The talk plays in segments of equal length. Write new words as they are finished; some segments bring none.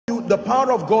the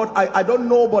power of God, I don't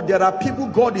know, but there are people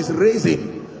God is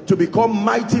raising to become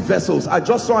mighty vessels. I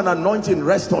just saw an anointing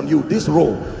rest on you, this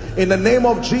row. In the name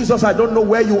of Jesus, I don't know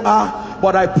where you are,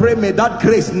 but I pray may that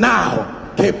grace now,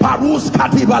 let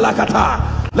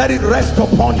it rest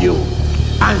upon you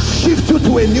and shift you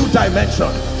to a new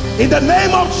dimension. In the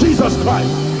name of Jesus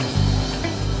Christ.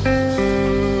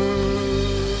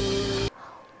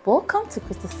 Welcome to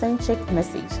Christocentric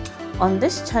Message. On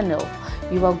this channel,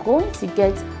 you are going to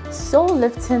get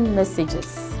soul-lifting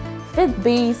messages,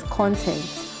 faith-based content,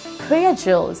 prayer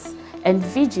drills, and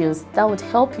videos that would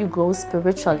help you grow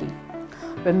spiritually.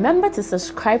 Remember to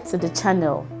subscribe to the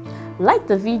channel, like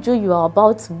the video you are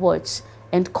about to watch,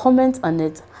 and comment on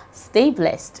it. Stay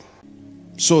blessed.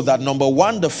 So that number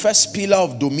one, the first pillar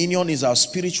of dominion is our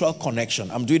spiritual connection.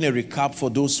 I'm doing a recap for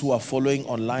those who are following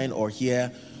online or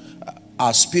here.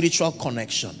 Our spiritual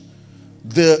connection.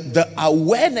 The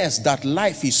awareness that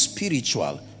life is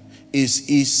spiritual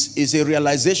is a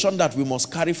realization that we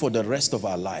must carry for the rest of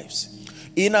our lives.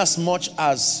 In as much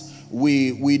as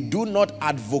we do not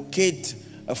advocate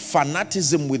a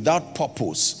fanaticism without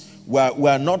purpose. We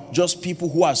are not just people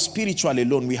who are spiritual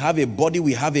alone. We have a body,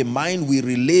 we have a mind, we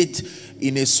relate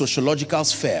in a sociological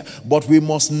sphere. But we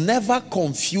must never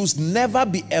confuse, never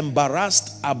be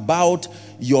embarrassed about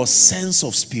your sense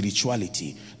of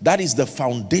spirituality. That is the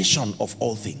foundation of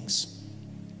all things.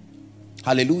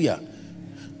 Hallelujah.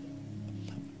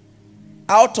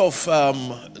 Out of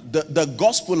the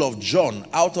Gospel of John,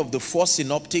 out of the four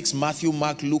synoptics, Matthew,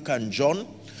 Mark, Luke, and John,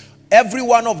 every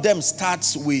one of them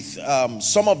starts with,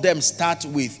 some of them start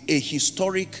with a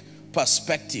historic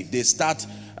perspective. They start,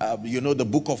 you know, the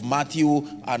book of Matthew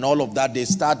and all of that. They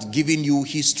start giving you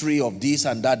history of this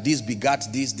and that. This begat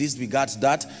this begat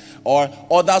that. Or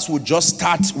others would just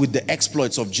start with the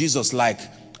exploits of Jesus, like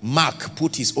Mark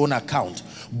put his own account.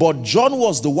 But John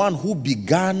was the one who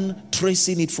began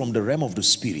tracing it from the realm of the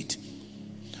Spirit.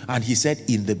 And he said,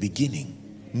 in the beginning,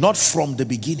 not from the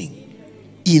beginning,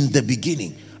 in the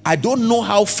beginning. I don't know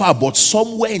how far, but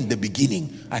somewhere in the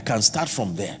beginning, I can start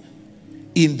from there.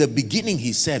 In the beginning,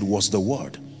 he said, was the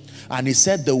Word. And he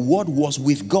said the Word was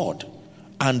with God,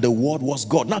 and the Word was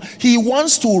God. Now, he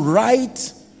wants to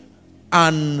write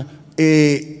an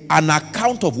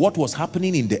account of what was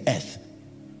happening in the earth.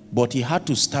 But he had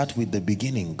to start with the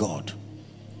beginning, God.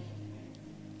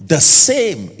 The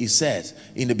same, he says,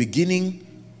 in the beginning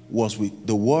was with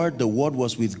the Word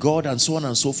was with God, and so on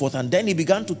and so forth. And then he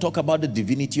began to talk about the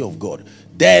divinity of God.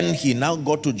 Then he now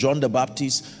got to John the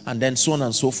Baptist, and then so on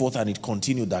and so forth, and it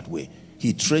continued that way.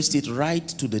 He traced it right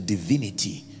to the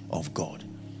divinity of God.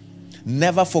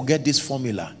 Never forget this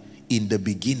formula. In the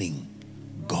beginning,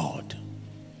 God.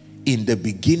 In the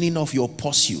beginning of your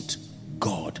pursuit,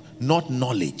 God. Not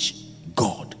knowledge,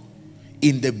 God.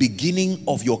 In the beginning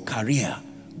of your career,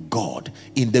 God.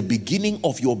 In the beginning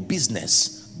of your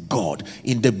business, God.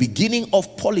 In the beginning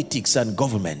of politics and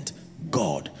government,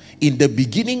 God. In the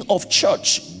beginning of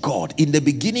church, God. In the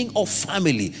beginning of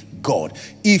family, God.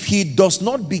 If he does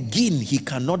not begin, he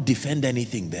cannot defend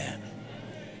anything there.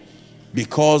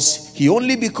 Because he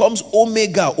only becomes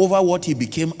Omega over what he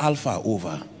became Alpha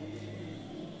over.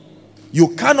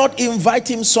 You cannot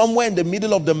invite him somewhere in the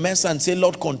middle of the mess and say,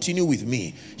 Lord, continue with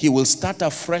me. He will start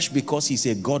afresh because he's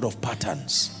a God of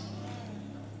patterns.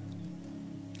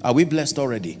 Are we blessed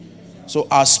already? So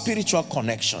our spiritual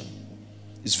connection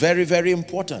is very, very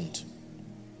important.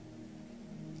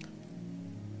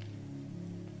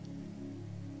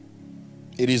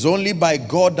 It is only by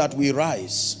God that we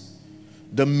rise.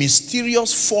 The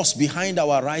mysterious force behind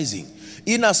our rising.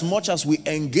 In as much as we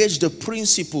engage the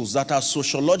principles that are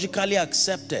sociologically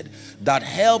accepted, that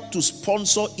help to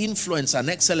sponsor influence and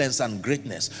excellence and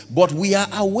greatness. But we are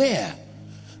aware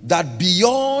that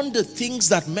beyond the things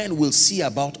that men will see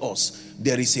about us,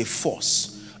 there is a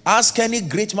force. Ask any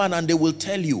great man and they will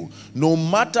tell you, no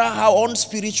matter how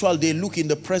unspiritual they look in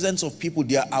the presence of people,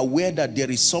 they are aware that there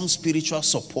is some spiritual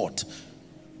support.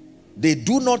 They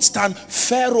do not stand.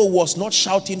 Pharaoh was not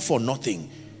shouting for nothing.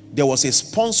 There was a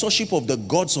sponsorship of the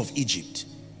gods of Egypt.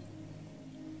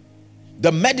 The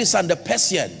Medes and the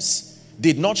Persians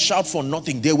did not shout for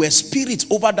nothing. There were spirits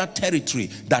over that territory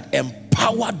that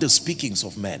empowered the speakings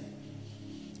of men.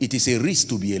 It is a risk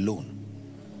to be alone.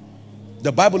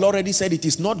 The Bible already said it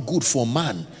is not good for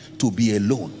man to be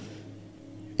alone.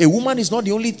 A woman is not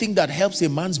the only thing that helps a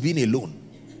man's being alone.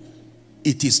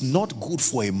 It is not good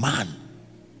for a man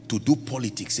to do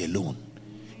politics alone.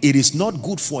 It is not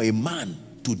good for a man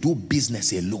to do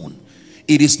business alone.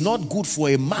 It is not good for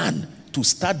a man to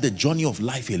start the journey of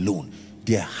life alone.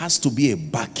 There has to be a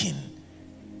backing.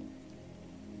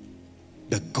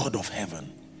 The God of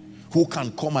heaven, who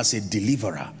can come as a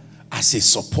deliverer, as a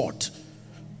support.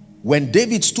 When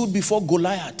David stood before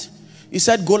Goliath, he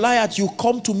said, Goliath, you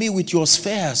come to me with your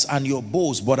spears and your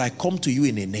bows, but I come to you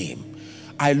in a name.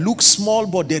 I look small,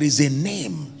 but there is a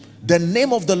name. The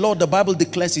name of the Lord, the Bible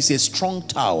declares, is a strong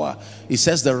tower. It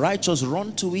says the righteous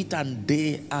run to it and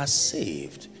they are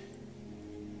saved.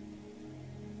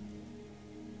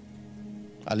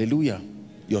 Hallelujah.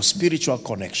 Your spiritual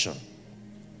connection.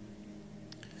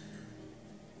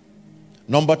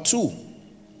 Number 2,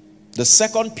 the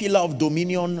second pillar of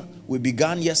dominion we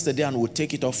began yesterday and we'll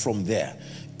take it off from there,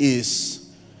 is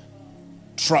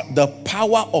the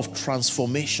power of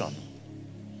transformation,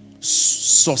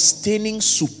 sustaining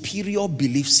superior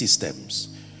belief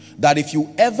systems. That if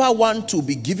you ever want to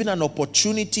be given an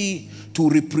opportunity to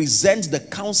represent the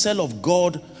counsel of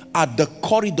God at the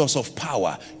corridors of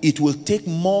power, it will take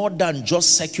more than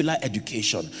just secular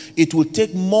education. It will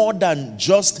take more than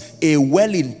just a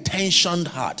well-intentioned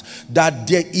heart. That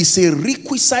there is a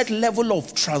requisite level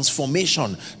of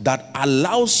transformation that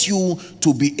allows you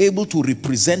to be able to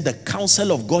represent the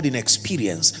counsel of God in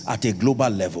experience at a global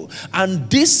level. And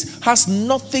this has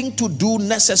nothing to do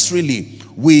necessarily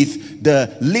with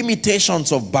the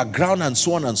limitations of background and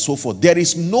so on and so forth. There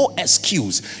is no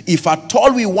excuse. If at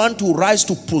all we want to rise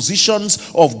to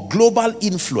positions of global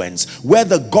influence, where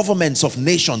the governments of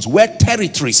nations, where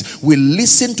territories will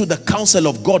listen to the counsel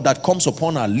of God that comes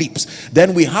upon our lips,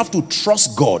 then we have to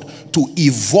trust God to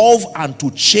evolve and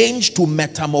to change, to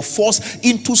metamorphose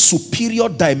into superior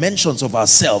dimensions of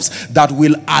ourselves that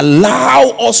will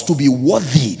allow us to be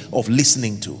worthy of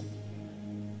listening to.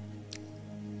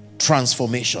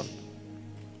 Transformation.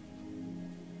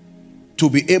 To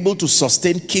be able to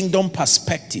sustain kingdom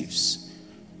perspectives.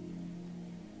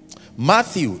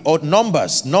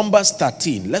 Numbers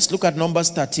 13. Let's look at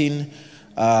Numbers 13.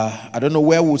 I don't know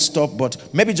where we'll stop,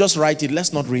 but maybe just write it.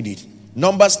 Let's not read it.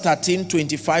 Numbers 13,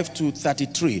 25 to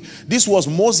 33. This was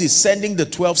Moses sending the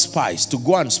 12 spies to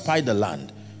go and spy the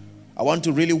land. I want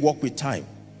to really walk with time.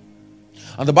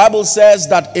 And the Bible says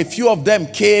that a few of them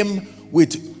came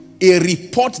with a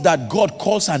report that God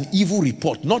calls an evil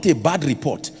report, not a bad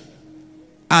report,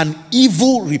 an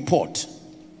evil report.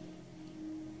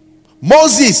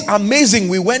 Moses, amazing,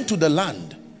 we went to the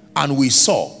land and we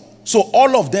saw. So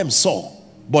all of them saw,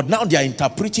 but now they are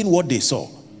interpreting what they saw.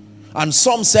 And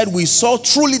some said, we saw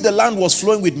truly the land was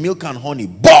flowing with milk and honey,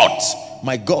 but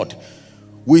my God,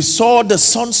 we saw the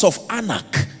sons of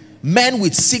Anak, men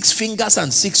with 6 fingers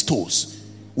and 6 toes.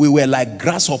 We were like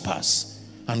grasshoppers.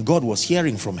 And God was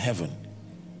hearing from heaven.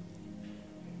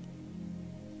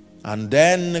 And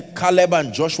then Caleb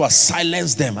and Joshua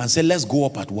silenced them and said, let's go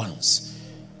up at once.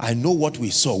 I know what we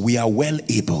saw. We are well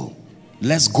able.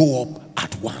 Let's go up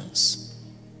at once.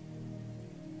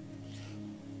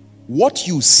 What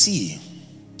you see.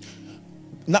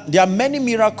 Now, there are many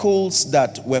miracles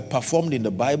that were performed in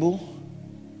the Bible.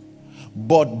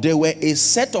 But there were a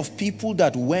set of people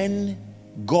that when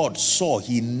God saw,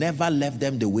 he never left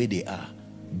them the way they are.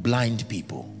 Blind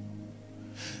people.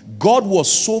 God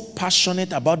was so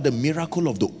passionate about the miracle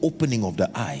of the opening of the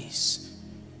eyes.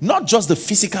 Not just the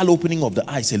physical opening of the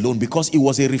eyes alone, because it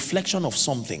was a reflection of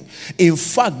something. In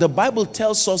fact, the Bible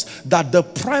tells us that the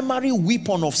primary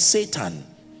weapon of Satan,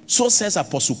 so says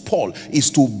Apostle Paul, is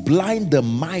to blind the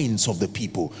minds of the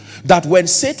people. That when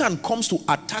Satan comes to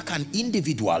attack an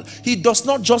individual, he does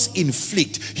not just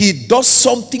inflict, he does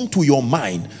something to your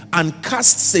mind and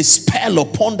casts a spell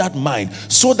upon that mind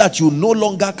so that you no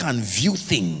longer can view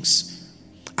things.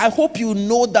 I hope you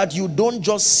know that you don't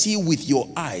just see with your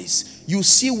eyes, you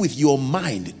see with your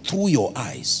mind through your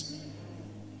eyes.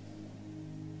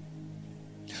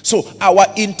 So our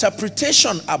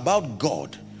interpretation about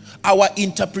God, our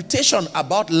interpretation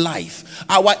about life,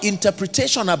 our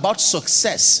interpretation about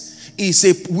success is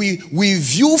we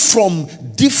view from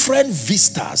different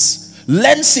vistas,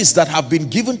 lenses that have been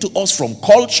given to us from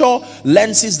culture,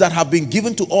 lenses that have been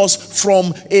given to us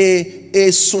from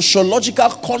a sociological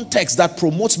context that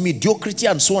promotes mediocrity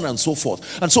and so on and so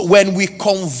forth. And so when we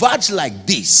converge like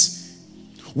this,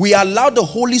 we allow the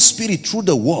Holy Spirit through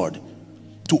the word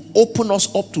to open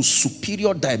us up to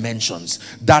superior dimensions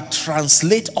that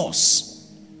translate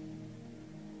us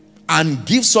and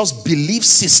gives us belief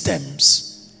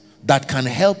systems that can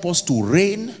help us to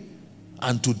reign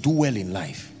and to do well in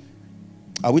life.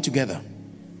 Are we together?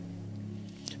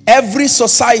 Every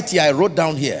society, I wrote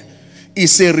down here,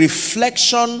 is a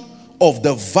reflection of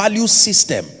the value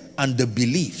system and the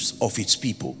beliefs of its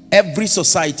people. Every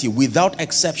society, without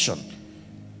exception.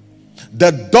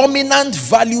 The dominant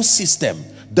value system,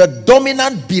 the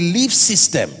dominant belief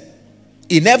system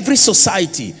in every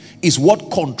society is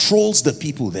what controls the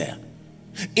people there.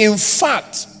 In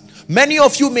fact, Many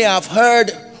of you may have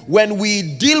heard, when we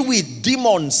deal with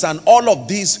demons and all of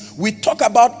this, we talk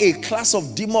about a class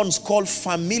of demons called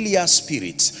familiar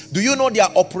spirits. Do you know their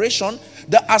operation?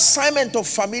 The assignment of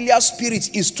familiar spirits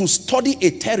is to study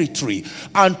a territory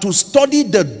and to study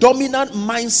the dominant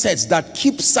mindsets that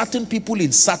keep certain people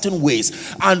in certain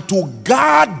ways, and to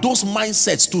guard those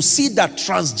mindsets, to see that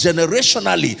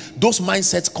transgenerationally those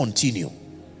mindsets continue.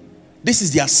 This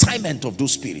is the assignment of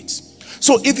those spirits.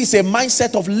 So if it's a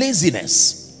mindset of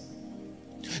laziness,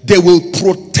 they will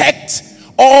protect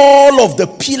all of the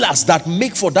pillars that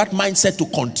make for that mindset to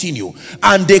continue,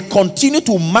 and they continue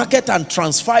to market and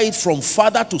transfer it from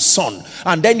father to son.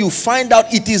 And then you find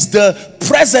out it is the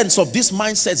presence of these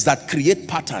mindsets that create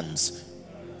patterns,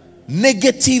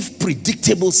 negative,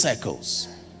 predictable cycles.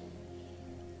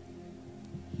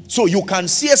 So you can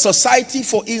see a society,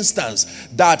 for instance,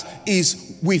 that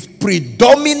is with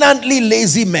predominantly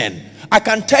lazy men. I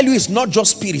can tell you it's not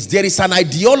just spirits. There is an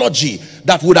ideology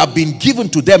that would have been given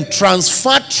to them,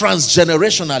 transferred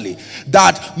transgenerationally,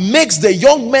 that makes the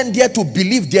young men there to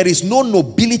believe there is no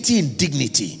nobility in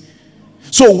dignity.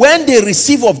 So when they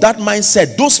receive of that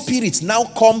mindset, those spirits now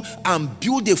come and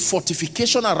build a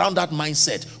fortification around that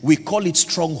mindset. We call it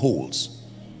strongholds.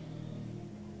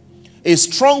 A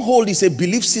stronghold is a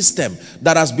belief system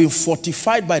that has been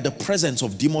fortified by the presence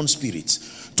of demon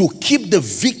spirits to keep the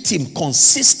victim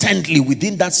consistently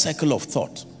within that circle of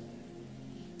thought.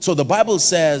 So the Bible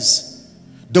says,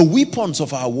 the weapons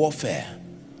of our warfare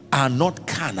are not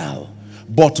carnal,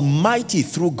 but mighty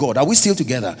through God. Are we still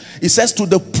together? It says, to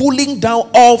the pulling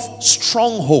down of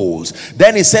strongholds.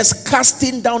 Then it says,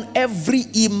 casting down every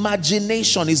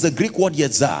imagination, is the Greek word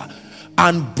yetzah,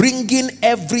 and bringing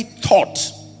every thought,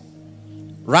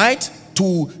 right,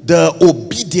 to the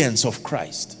obedience of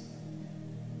Christ.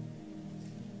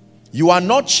 You are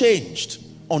not changed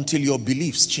until your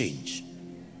beliefs change.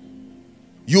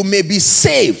 You may be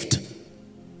saved,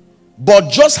 but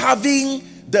just having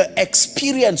the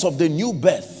experience of the new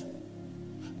birth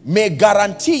may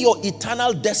guarantee your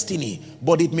eternal destiny,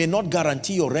 but it may not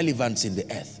guarantee your relevance in the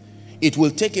earth. It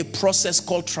will take a process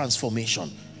called transformation.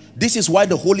 This is why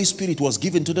the Holy Spirit was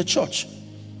given to the church.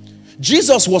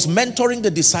 Jesus was mentoring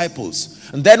the disciples,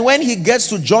 and then when he gets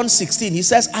to John 16, he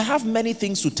says, I have many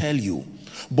things to tell you,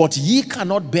 but ye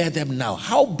cannot bear them now.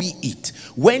 How be it,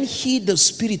 when he, the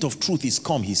Spirit of truth, is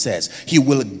come, he says, he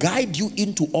will guide you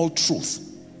into all truth.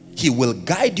 He will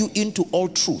guide you into all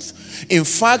truth. In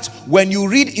fact, when you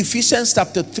read Ephesians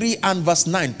chapter 3 and verse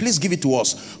 9, please give it to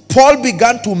us. Paul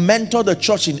began to mentor the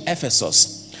church in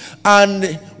Ephesus.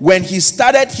 And when he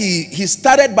started, he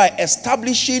started by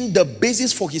establishing the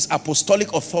basis for his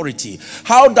apostolic authority.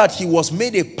 How that he was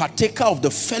made a partaker of the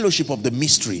fellowship of the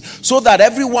mystery, so that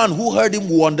everyone who heard him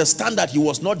will understand that he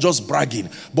was not just bragging,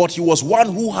 but he was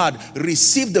one who had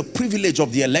received the privilege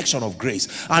of the election of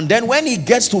grace. And then when he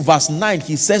gets to verse 9,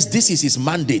 he says this is his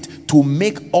mandate, to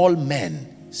make all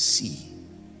men see.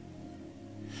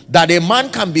 That a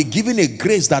man can be given a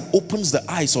grace that opens the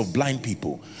eyes of blind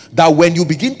people. That when you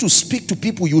begin to speak to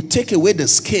people, you take away the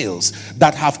scales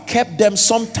that have kept them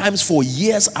sometimes for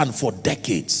years and for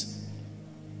decades.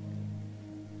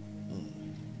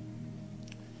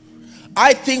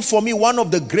 I think for me, one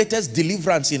of the greatest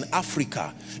deliverance in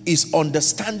Africa is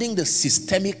understanding the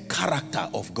systemic character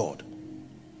of God.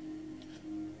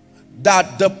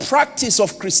 That the practice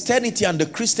of Christianity and the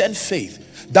Christian faith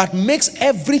that makes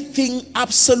everything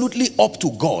absolutely up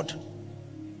to God.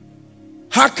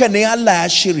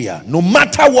 No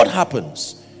matter what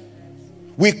happens,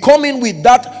 we come in with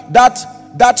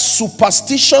that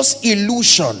superstitious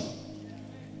illusion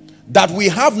that we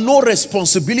have no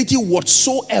responsibility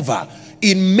whatsoever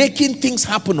in making things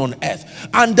happen on earth.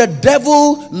 And the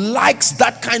devil likes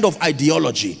that kind of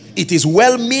ideology. It is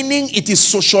well-meaning, it is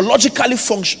sociologically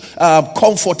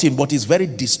comforting, but it's very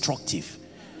destructive.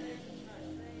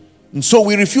 And so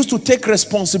we refuse to take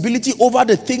responsibility over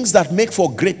the things that make for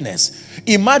greatness.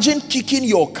 Imagine kicking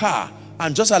your car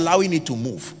and just allowing it to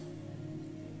move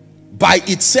by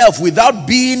itself without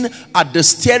being at the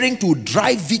steering to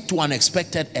drive it to an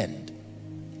expected end.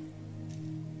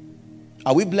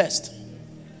 Are we blessed?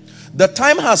 The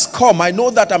time has come. I know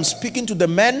that I'm speaking to the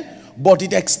men, but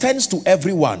it extends to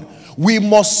everyone. We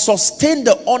must sustain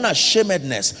the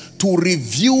unashamedness to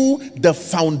review the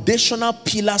foundational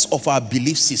pillars of our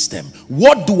belief system.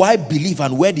 What do I believe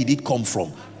and where did it come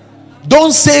from?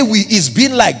 Don't say it's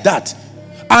been like that.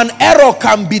 An error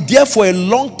can be there for a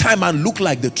long time and look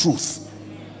like the truth.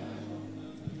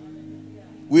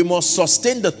 We must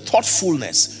sustain the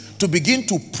thoughtfulness to begin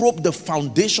to probe the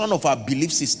foundation of our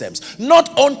belief systems,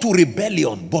 not unto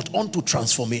rebellion, but unto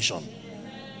transformation.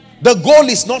 The goal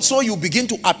is not so you begin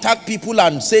to attack people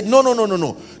and say, no.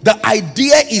 The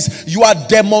idea is you are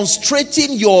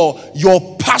demonstrating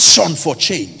your passion for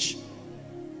change.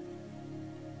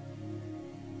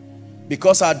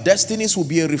 Because our destinies will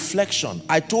be a reflection.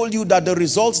 I told you that the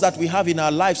results that we have in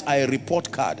our lives are a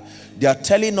report card. They are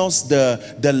telling us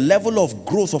the level of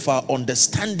growth of our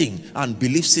understanding and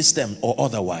belief system or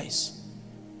otherwise.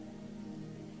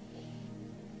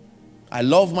 I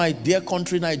love my dear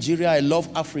country, Nigeria. I love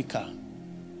Africa.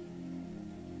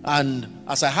 And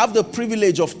as I have the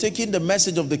privilege of taking the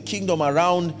message of the kingdom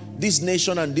around this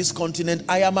nation and this continent,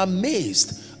 I am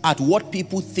amazed at what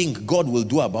people think God will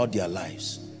do about their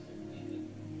lives.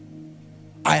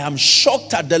 I am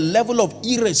shocked at the level of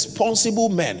irresponsible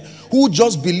men who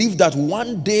just believe that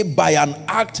one day by an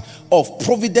act of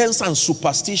providence and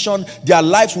superstition, their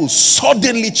lives will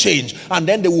suddenly change. And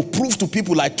then they will prove to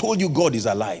people, I told you God is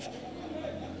alive.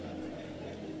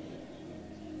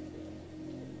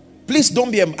 Please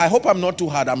don't be, I hope I'm not too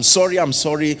hard. I'm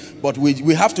sorry, but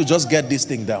we have to just get this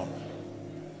thing down.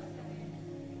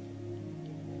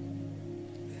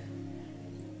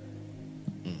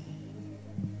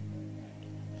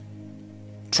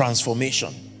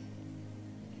 Transformation.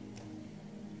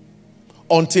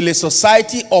 Until a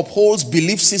society upholds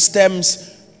belief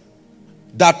systems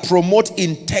that promote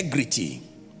integrity,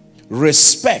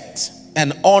 respect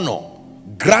and honor,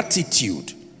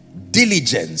 gratitude,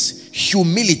 diligence,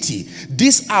 humility.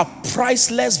 These are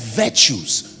priceless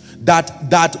virtues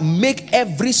that make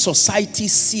every society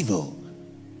civil.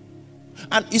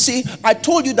 And you see, I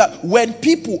told you that when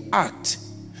people act,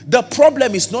 the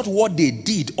problem is not what they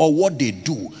did or what they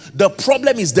do. The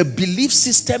problem is the belief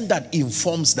system that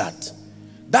informs that.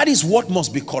 That is what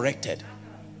must be corrected.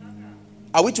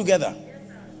 Are we together?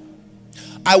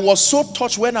 I was so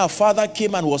touched when our father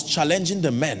came and was challenging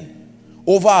the men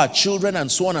over our children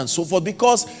and so on and so forth,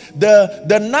 because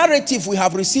the narrative we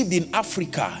have received in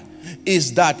Africa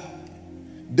is that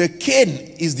the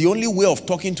cane is the only way of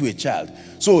talking to a child.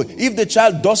 So if the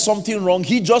child does something wrong,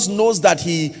 he just knows that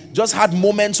he just had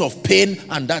moments of pain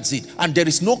and that's it. And there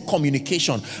is no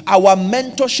communication. Our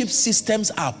mentorship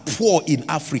systems are poor in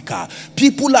Africa.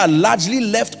 People are largely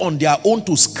left on their own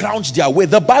to scrounge their way.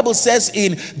 The Bible says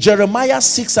in Jeremiah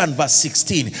 6 and verse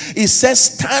 16, it says,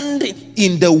 stand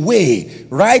in the way,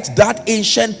 right? That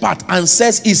ancient part, and it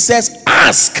says,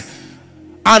 ask.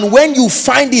 And when you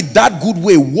find it that good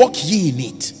way, walk ye in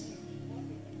it.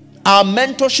 Our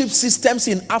mentorship systems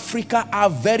in Africa are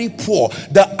very poor.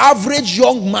 The average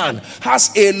young man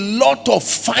has a lot of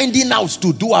finding out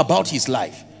to do about his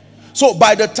life. So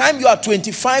by the time you are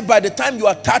 25, by the time you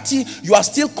are 30, you are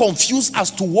still confused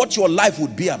as to what your life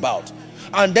would be about.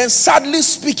 And then sadly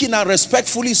speaking, and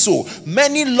respectfully so,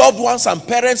 many loved ones and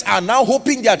parents are now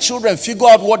hoping their children figure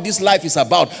out what this life is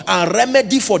about and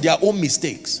remedy for their own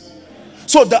mistakes.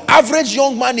 So the average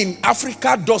young man in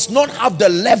Africa does not have the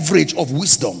leverage of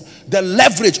wisdom, the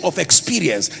leverage of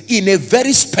experience in a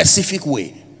very specific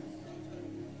way.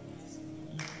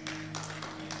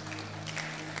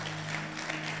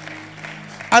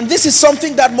 And this is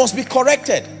something that must be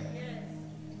corrected.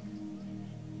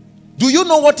 Do you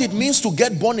know what it means to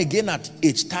get born again at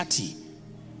age 30?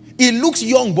 It looks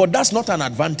young, but that's not an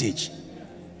advantage.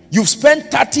 You've spent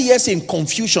 30 years in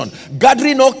confusion,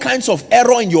 gathering all kinds of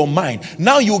error in your mind.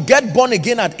 Now you get born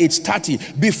again at age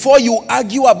 30 before you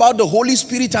argue about the Holy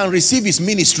Spirit and receive his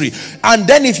ministry. And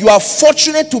then if you are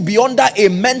fortunate to be under a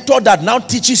mentor that now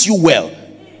teaches you well,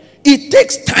 it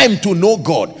takes time to know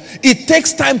God. It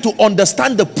takes time to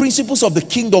understand the principles of the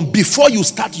kingdom before you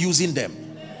start using them.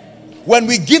 When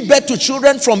we give birth to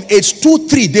children from age 2,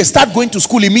 3, they start going to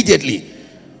school immediately.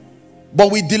 But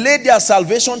we delay their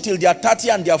salvation till they are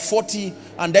 30 and they are 40,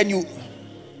 and then you...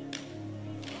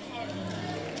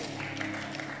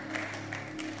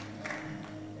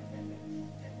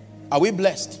 Are we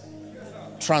blessed?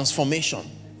 Transformation.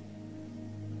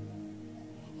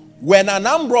 When an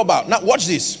armed robber... Now watch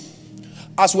this.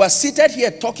 As we are seated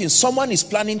here talking, someone is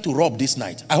planning to rob this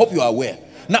night. I hope you are aware.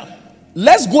 Now,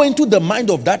 let's go into the mind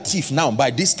of that thief now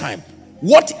by this time.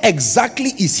 What exactly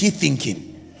is he thinking?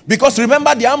 Because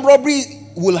remember, the armed robbery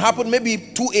will happen maybe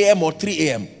 2 a.m. or 3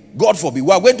 a.m. God forbid.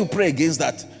 We are going to pray against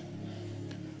that.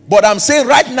 But I'm saying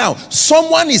right now,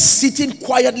 someone is sitting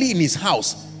quietly in his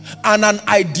house, and an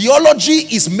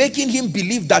ideology is making him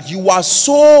believe that you are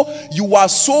so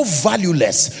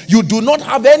valueless. You do not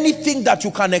have anything that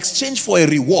you can exchange for a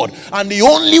reward. And the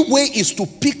only way is to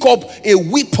pick up a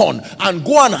weapon and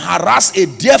go and harass a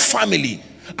dear family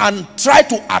and try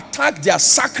to attack their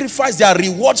sacrifice, their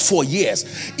rewards for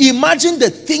years. Imagine the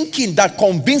thinking that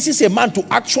convinces a man to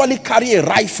actually carry a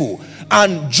rifle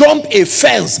and jump a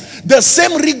fence, the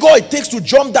same rigor it takes to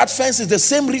jump that fence is the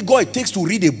same rigor it takes to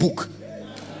read a book.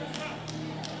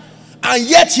 And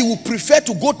yet he will prefer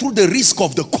to go through the risk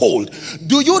of the cold.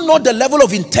 Do you know the level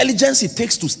of intelligence it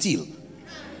takes to steal?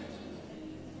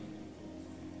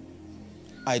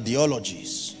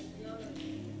 Ideologies.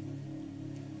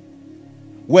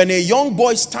 When a young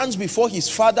boy stands before his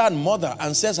father and mother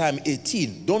and says, I am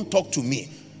 18, don't talk to me.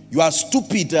 You are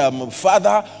stupid,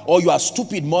 father, or you are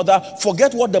stupid, mother.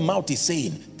 Forget what the mouth is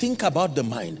saying. Think about the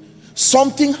mind.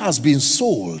 Something has been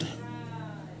sold.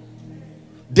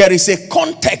 There is a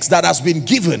context that has been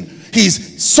given.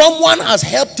 Someone has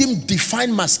helped him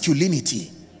define masculinity.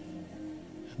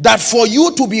 That for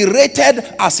you to be rated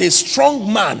as a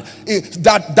strong man,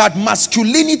 that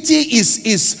masculinity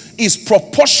is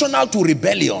proportional to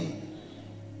rebellion.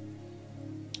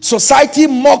 Society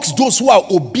mocks those who are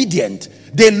obedient.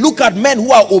 They look at men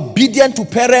who are obedient to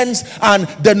parents and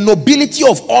the nobility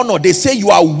of honor. They say you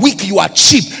are weak, you are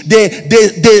cheap.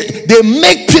 They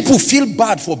make people feel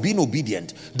bad for being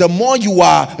obedient. The more you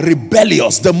are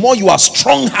rebellious, the more you are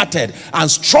strong-hearted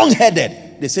and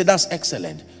strong-headed, they say that's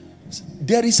excellent.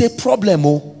 There is a problem.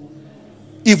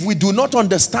 If we do not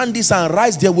understand this and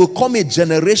rise, there will come a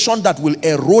generation that will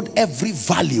erode every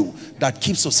value that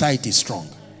keeps society strong.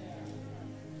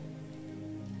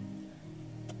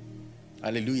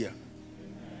 Hallelujah.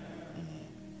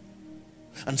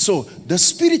 And so the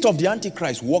spirit of the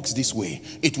Antichrist works this way.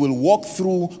 It will walk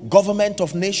through government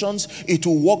of nations. It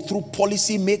will walk through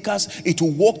policy makers. It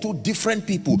will walk through different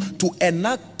people to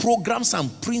enact programs and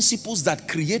principles that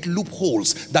create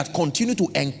loopholes that continue to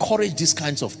encourage these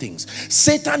kinds of things.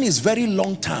 Satan is very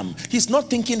long term. He's not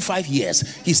thinking 5 years.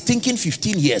 He's thinking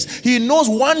 15 years. He knows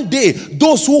one day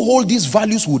those who hold these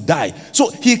values will die.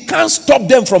 So he can't stop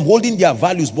them from holding their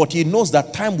values, but he knows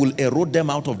that time will erode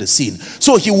them out of the scene.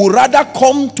 So he would rather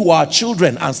come to our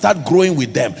children and start growing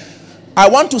with them. I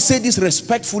want to say this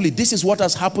respectfully. This is what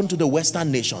has happened to the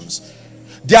Western nations.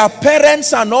 Their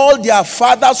parents and all their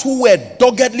fathers who were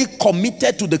doggedly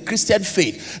committed to the Christian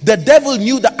faith, the devil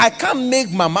knew that I can't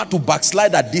make mama to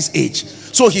backslide at this age.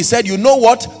 So he said, you know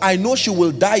what? I know she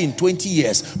will die in 20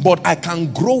 years, but I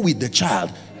can grow with the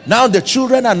child. Now the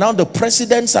children are now the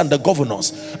presidents and the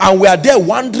governors, and we are there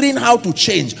wondering how to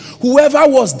change. Whoever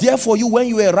was there for you when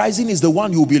you were rising is the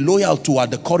one you will be loyal to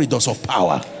at the corridors of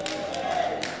power.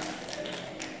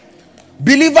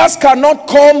 Believers cannot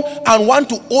come and want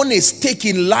to own a stake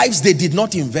in lives they did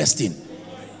not invest in.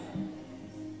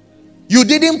 You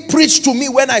didn't preach to me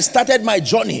when I started my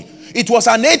journey. It was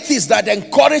an atheist that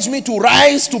encouraged me to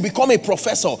rise to become a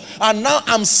professor, and now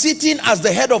I'm sitting as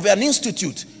the head of an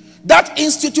institute. That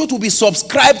institute will be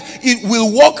subscribed. It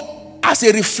will work as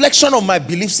a reflection of my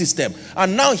belief system.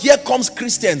 And now here comes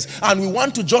Christians, and we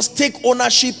want to just take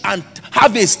ownership and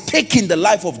have a stake in the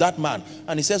life of that man.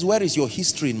 And he says, where is your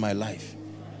history in my life?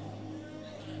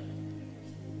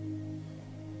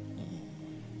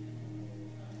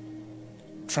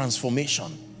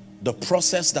 Transformation, the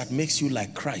process that makes you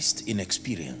like Christ in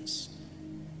experience.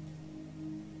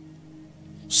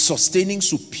 Sustaining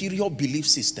superior belief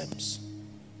systems.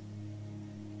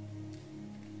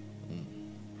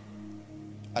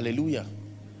 Hallelujah.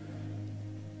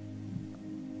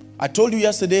 I told you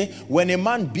yesterday, when a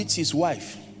man beats his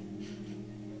wife,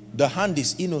 the hand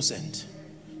is innocent.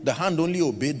 The hand only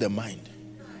obeyed the mind.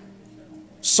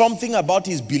 Something about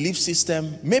his belief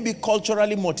system, maybe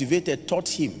culturally motivated, taught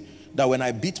him that when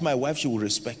I beat my wife, she will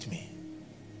respect me.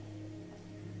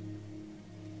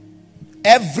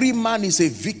 Every man is a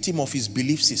victim of his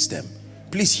belief system.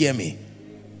 Please hear me.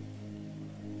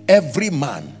 Every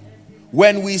man.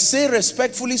 When we say,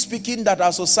 respectfully speaking, that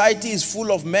our society is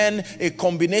full of men, a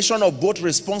combination of both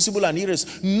responsible and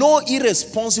irresponsible, no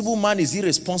irresponsible man is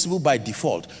irresponsible by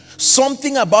default.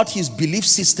 Something about his belief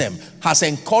system has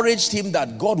encouraged him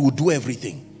that God will do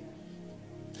everything.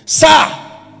 Sir,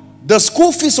 the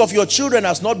school fees of your children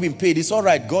has not been paid. It's all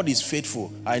right. God is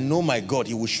faithful. I know my God.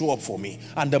 He will show up for me.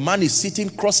 And the man is sitting,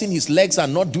 crossing his legs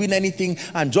and not doing anything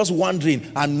and just wondering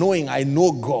and knowing, I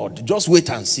know God. Just wait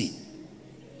and see.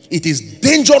 It is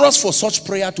dangerous for such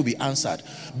prayer to be answered,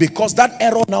 because that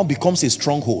error now becomes a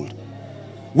stronghold.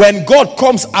 When God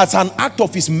comes as an act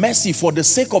of his mercy for the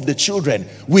sake of the children,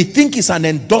 we think it's an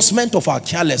endorsement of our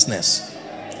carelessness.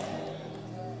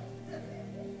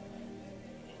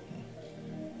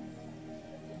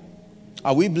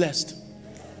 Are we blessed?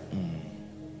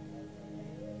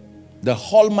 The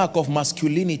hallmark of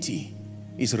masculinity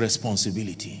is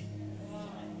responsibility.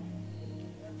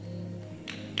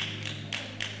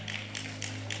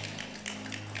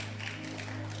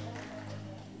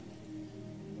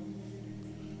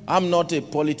 I'm not a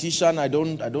politician. I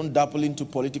don't dabble into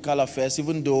political affairs,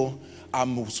 even though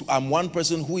I'm one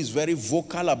person who is very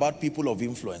vocal about people of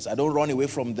influence. I don't run away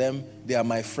from them. They are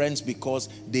my friends because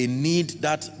they need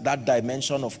that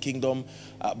dimension of kingdom.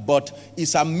 But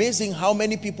it's amazing how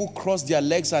many people cross their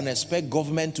legs and expect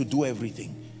government to do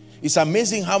everything. It's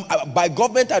amazing how, by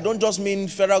government, I don't just mean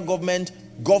federal government,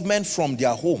 government from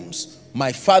their homes.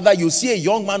 My father, you see a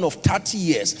young man of 30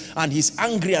 years and he's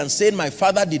angry and saying, my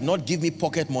father did not give me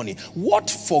pocket money. What,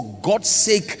 for God's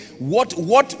sake, what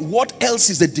else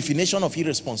is the definition of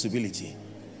irresponsibility?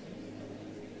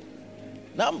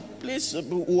 Now, please,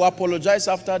 we'll apologize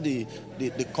after the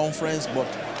conference,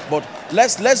 but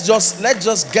let's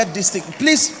just get this thing.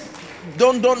 Please,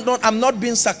 don't, I'm not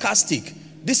being sarcastic.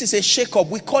 This is a shake-up.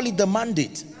 We call it the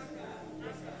mandate.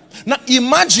 Now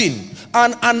imagine,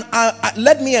 and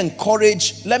let me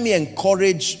encourage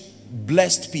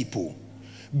blessed people.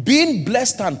 Being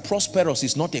blessed and prosperous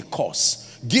is not a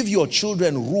curse. Give your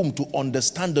children room to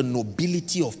understand the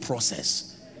nobility of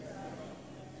process.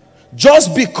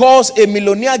 Just because a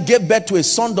millionaire gave birth to a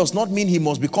son does not mean he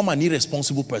must become an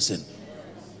irresponsible person.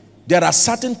 There are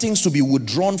certain things to be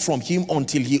withdrawn from him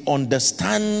until he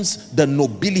understands the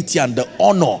nobility and the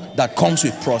honor that comes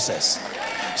with process.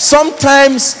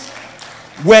 Sometimes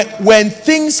when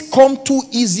things come too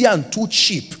easy and too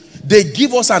cheap, they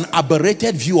give us an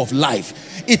aberrated view of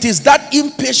life. It is that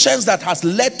impatience that has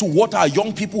led to what our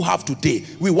young people have today.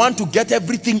 We want to get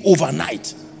everything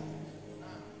overnight.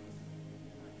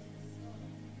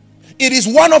 It is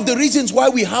one of the reasons why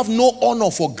we have no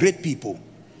honor for great people.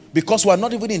 Because we are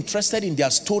not even interested in their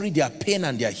story, their pain,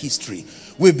 and their history.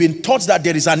 We've been taught that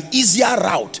there is an easier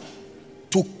route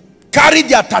to carry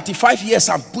their 35 years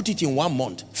and put it in 1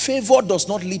 month. Favor does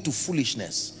not lead to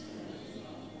foolishness.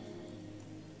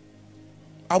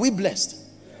 Are we blessed?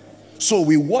 So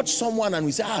we watch someone and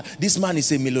we say, this man is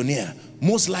a millionaire.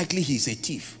 Most likely he is a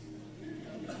thief.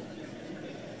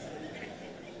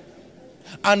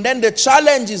 And then the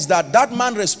challenge is that that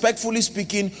man, respectfully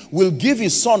speaking, will give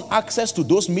his son access to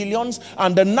those millions.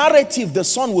 And the narrative the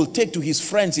son will take to his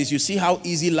friends is, you see how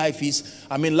easy life is.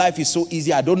 I mean, life is so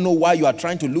easy. I don't know why you are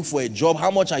trying to look for a job. How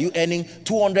much are you earning?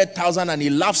 200,000. And he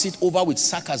laughs it over with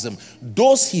sarcasm.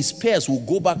 Those his peers will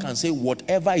go back and say,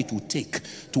 whatever it will take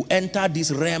to enter this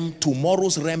realm,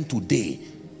 tomorrow's realm today.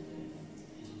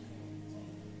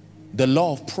 The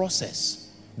law of process.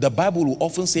 The Bible will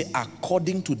often say,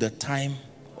 according to the time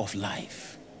of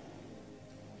life.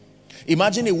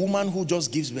 Imagine a woman who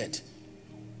just gives birth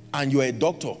and you're a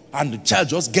doctor and the child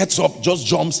just gets up, just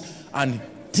jumps, and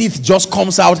teeth just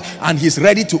comes out and he's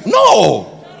ready to...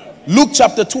 No! Luke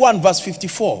chapter 2 and verse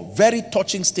 54, very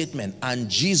touching statement. And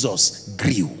Jesus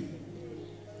grew.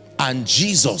 And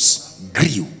Jesus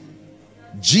grew.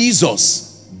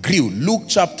 Jesus grew. Luke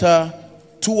chapter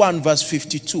 2 and verse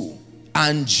 52.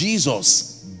 And Jesus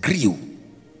grew.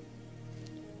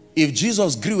 If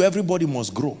Jesus grew, everybody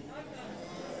must grow.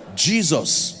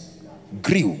 Jesus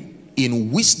grew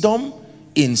in wisdom,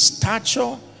 in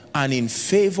stature, and in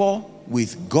favor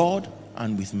with God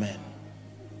and with men.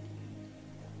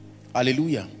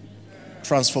 Hallelujah.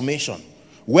 Transformation.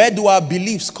 Where do our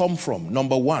beliefs come from?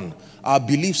 Number one, our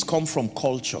beliefs come from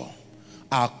culture.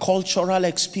 Our cultural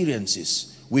experiences.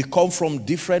 We come from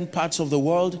different parts of the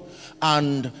world,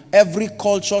 and every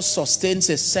culture sustains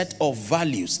a set of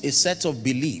values, a set of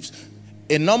beliefs.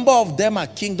 A number of them are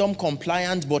kingdom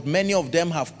compliant, but many of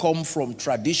them have come from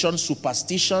tradition,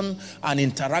 superstition, and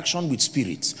interaction with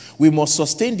spirits. We must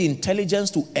sustain the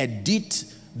intelligence to edit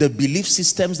the belief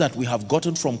systems that we have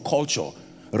gotten from culture,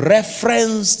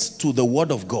 referenced to the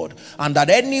word of God, and that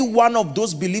any one of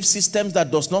those belief systems that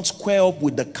does not square up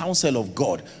with the counsel of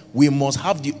God, we must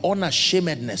have the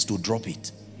unashamedness to drop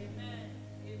it.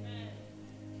 Amen.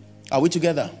 Are we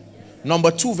together? Number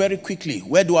two, very quickly,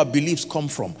 where do our beliefs come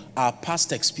from? Our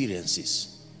past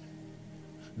experiences.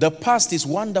 The past is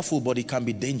wonderful, but it can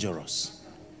be dangerous.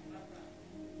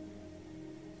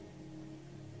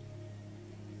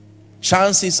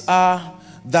 Chances are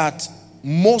that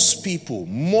most people,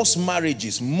 most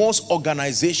marriages, most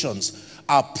organizations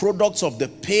are products of the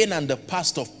pain and the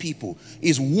past of people.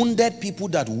 Is wounded people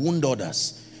that wound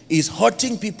others. Is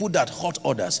hurting people that hurt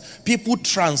others. People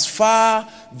transfer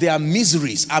their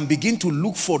miseries and begin to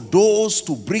look for those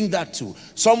to bring that to.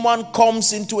 Someone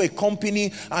comes into a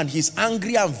company and he's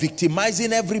angry and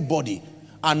victimizing everybody,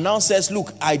 and now says,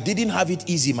 look, I didn't have it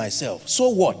easy myself. So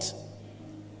what?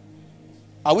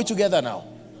 Are we together now?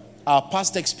 Our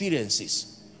past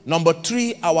experiences. Number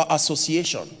three, our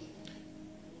association.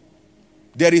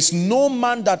 There is no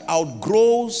man that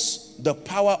outgrows the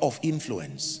power of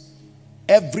influence.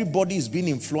 Everybody is being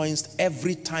influenced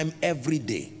every time, every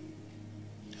day.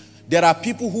 There are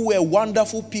people who were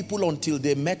wonderful people until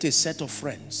they met a set of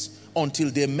friends,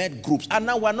 until they met groups. And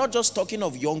now we're not just talking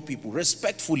of young people.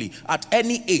 Respectfully, at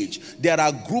any age, there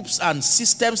are groups and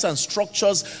systems and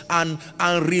structures and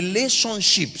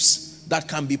relationships that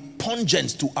can be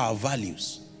pungent to our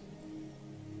values.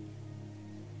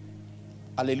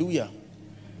 Hallelujah.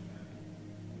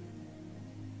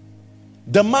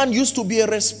 The man used to be a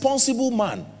responsible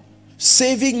man,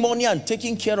 saving money and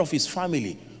taking care of his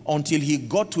family, until he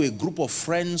got to a group of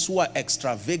friends who are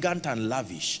extravagant and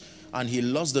lavish, and he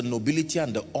lost the nobility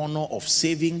and the honor of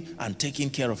saving and taking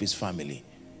care of his family.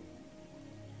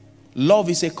 Love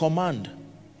is a command.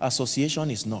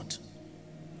 Association is not.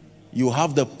 You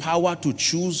have the power to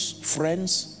choose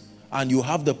friends, and you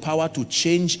have the power to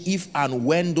change if and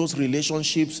when those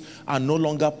relationships are no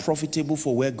longer profitable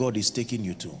for where God is taking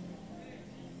you to.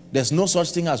 There's no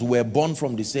such thing as we're born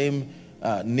from the same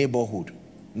neighborhood.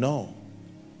 No.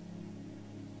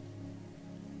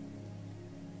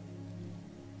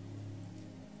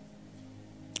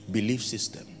 Belief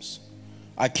systems.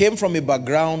 I came from a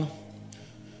background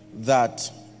that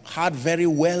had very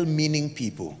well-meaning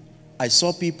people. I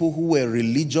saw people who were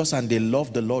religious and they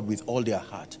loved the Lord with all their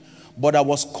heart. But I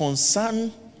was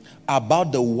concerned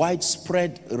about the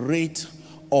widespread rate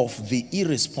of the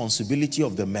irresponsibility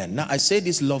of the men. Now, I say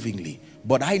this lovingly,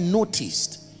 but I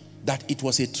noticed that it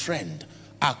was a trend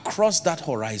across that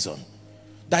horizon,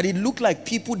 that it looked like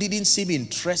people didn't seem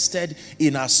interested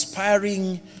in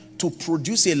aspiring to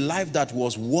produce a life that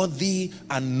was worthy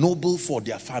and noble for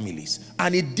their families.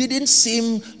 And it didn't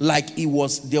seem like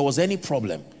there was any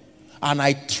problem. And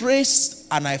I traced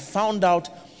and I found out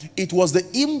it was the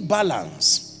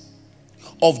imbalance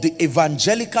of the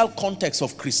evangelical context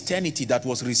of Christianity that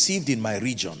was received in my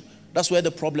region. That's where the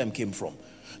problem came from.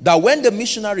 That when the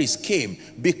missionaries came,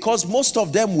 because most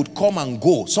of them would come and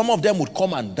go, some of them would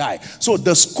come and die. So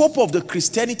the scope of the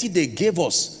Christianity they gave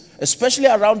us, especially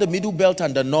around the Middle Belt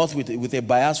and the North, with a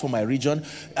bias for my region,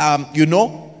 you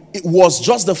know, it was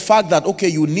just the fact that, okay,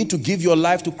 you need to give your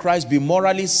life to Christ, be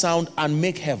morally sound, and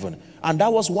make heaven. And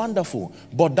that was wonderful.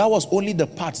 But that was only the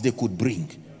part they could bring.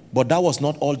 But that was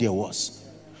not all there was.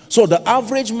 So the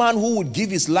average man who would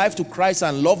give his life to Christ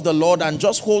and love the Lord and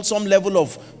just hold some level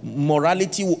of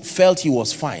morality felt he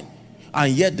was fine.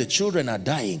 And yet the children are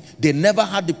dying. They never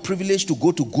had the privilege to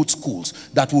go to good schools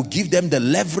that would give them the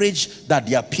leverage that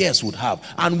their peers would have.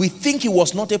 And we think it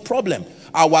was not a problem.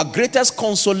 Our greatest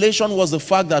consolation was the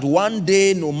fact that one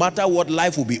day, no matter what,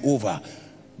 life will be over.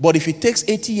 But if it takes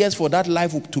 80 years for that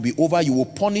life to be over, you will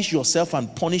punish yourself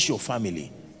and punish your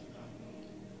family.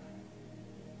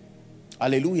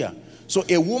 Hallelujah. So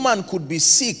a woman could be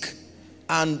sick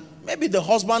and maybe the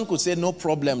husband could say, no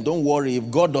problem, don't worry. If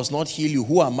God does not heal you,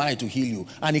 who am I to heal you?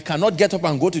 And he cannot get up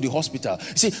and go to the hospital.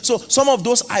 See, so some of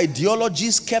those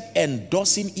ideologies kept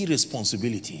endorsing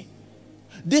irresponsibility.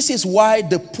 This is why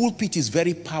the pulpit is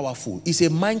very powerful. It's a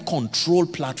mind control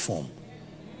platform.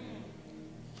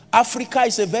 Africa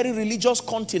is a very religious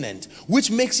continent, which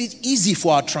makes it easy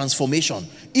for our transformation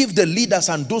if the leaders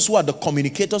and those who are the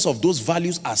communicators of those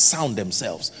values are sound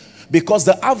themselves. Because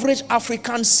the average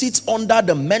African sits under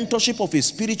the mentorship of a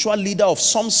spiritual leader of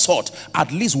some sort at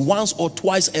least once or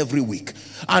twice every week.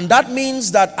 And that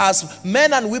means that as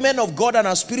men and women of God and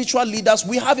as spiritual leaders,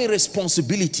 we have a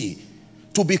responsibility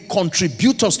to be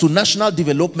contributors to national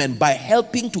development by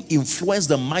helping to influence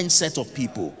the mindset of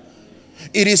people.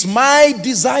 It is my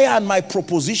desire and my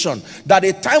proposition that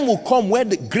a time will come where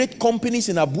the great companies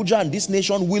in Abuja and this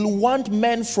nation will want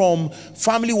men from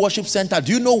Family Worship Center.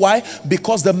 Do you know why?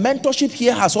 Because the mentorship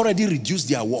here has already reduced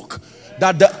their work.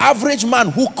 That the average man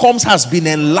who comes has been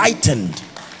enlightened.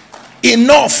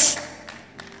 Enough.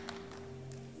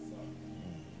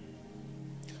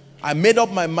 I made up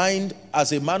my mind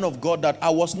as a man of God that I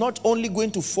was not only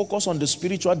going to focus on the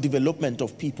spiritual development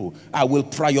of people. I will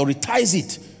prioritize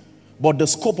it. But the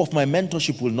scope of my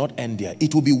mentorship will not end there.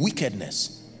 It will be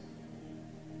wickedness.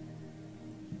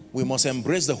 We must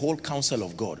embrace the whole counsel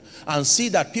of God and see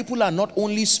that people are not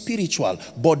only spiritual,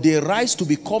 but they rise to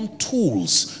become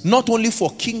tools, not only for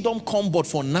kingdom come, but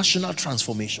for national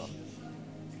transformation.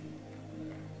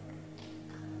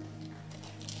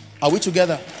 Are we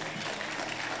together?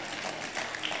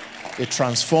 A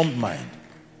transformed mind.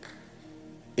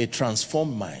 A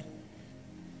transformed mind.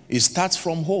 It starts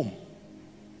from home.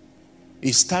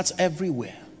 It starts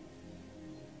everywhere.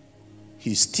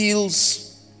 He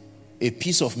steals a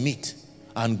piece of meat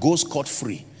and goes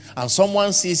scot-free. And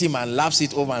someone sees him and laughs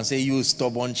it over and says, you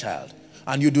stubborn child.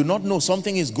 And you do not know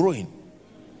something is growing.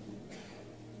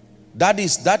 That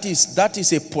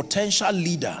is a potential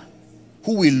leader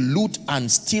who will loot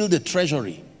and steal the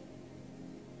treasury.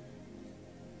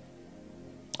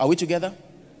 Are we together?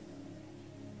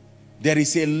 There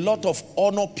is a lot of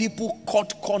honor. People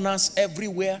cut corners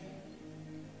everywhere.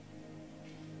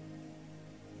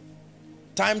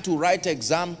 Time to write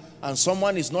exam and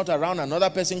someone is not around.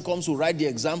 Another person comes to write the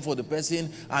exam for the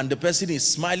person and the person is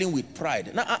smiling with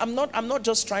pride. Now, I'm not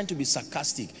just trying to be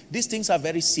sarcastic. These things are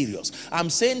very serious.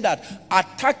 I'm saying that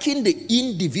attacking the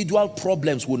individual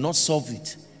problems will not solve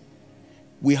it.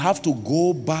 We have to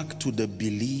go back to the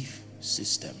belief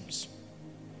systems.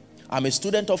 I'm a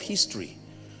student of history.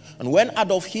 And when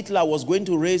Adolf Hitler was going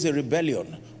to raise a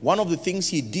rebellion, one of the things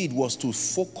he did was to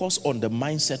focus on the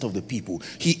mindset of the people.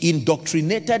 He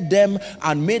indoctrinated them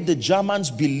and made the Germans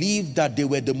believe that they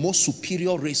were the most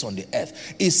superior race on the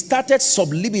earth. It started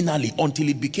subliminally until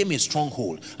it became a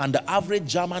stronghold. And the average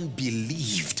German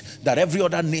believed that every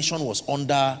other nation was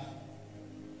under.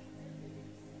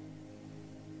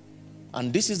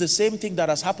 And this is the same thing that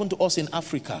has happened to us in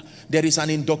Africa. There is an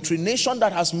indoctrination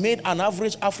that has made an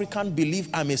average African believe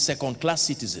I'm a second-class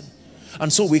citizen.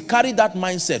 And so we carry that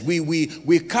mindset.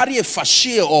 We carry a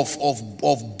facade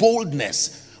of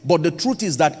boldness. But the truth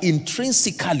is that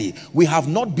intrinsically, we have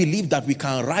not believed that we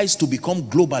can rise to become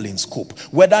global in scope.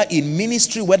 Whether in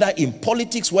ministry, whether in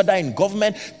politics, whether in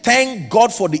government. Thank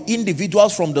God for the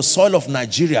individuals from the soil of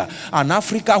Nigeria and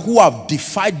Africa who have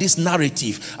defied this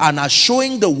narrative and are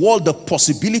showing the world the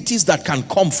possibilities that can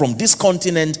come from this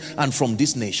continent and from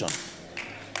this nation.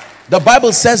 The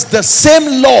Bible says the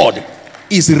same Lord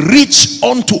is rich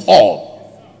unto all.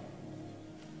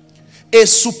 A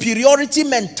superiority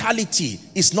mentality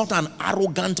is not an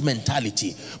arrogant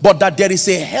mentality, but that there is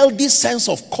a healthy sense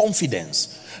of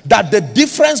confidence. That the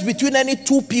difference between any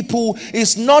two people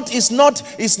is not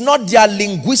their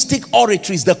linguistic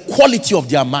oratory, it's the quality of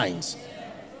their minds.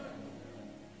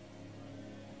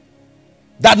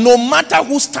 That no matter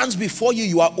who stands before you,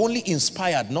 you are only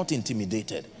inspired, not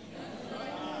intimidated.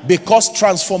 Because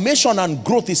transformation and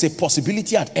growth is a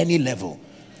possibility at any level.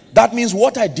 That means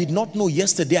what I did not know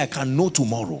yesterday, I can know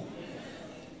tomorrow.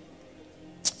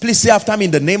 Please say after me,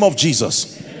 in the name of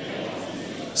Jesus.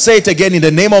 Say it again, in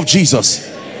the name of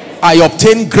Jesus. I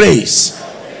obtain grace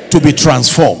to be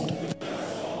transformed.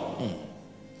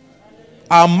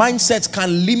 Our mindsets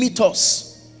can limit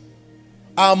us.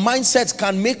 Our mindsets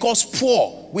can make us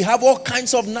poor. We have all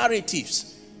kinds of narratives.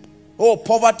 Oh,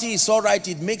 poverty is all right.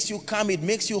 It makes you calm. It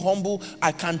makes you humble.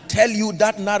 I can tell you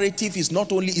that narrative is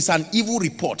not only, it's an evil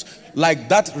report, like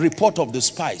that report of the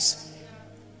spies.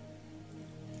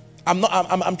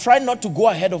 I'm trying not to go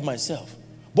ahead of myself.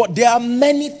 But there are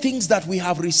many things that we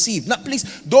have received. Now,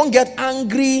 please don't get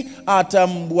angry at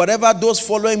whatever those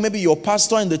following, maybe your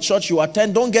pastor in the church you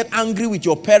attend. Don't get angry with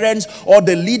your parents or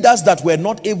the leaders that were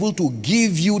not able to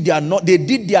give you they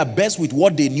did their best with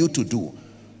what they knew to do.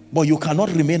 But you cannot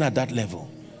remain at that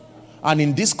level. And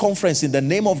in this conference, in the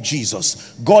name of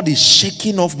Jesus, God is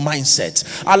shaking off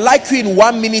mindsets. I'd like you in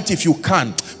 1 minute, if you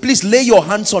can, please lay your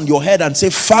hands on your head and say,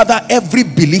 Father, every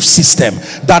belief system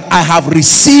that I have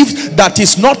received that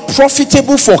is not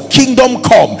profitable for kingdom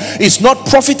come, is not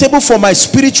profitable for my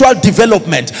spiritual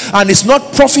development, and is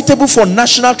not profitable for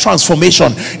national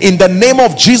transformation, in the name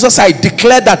of Jesus, I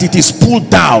declare that it is pulled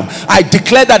down. I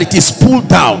declare that it is pulled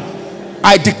down.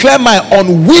 I declare my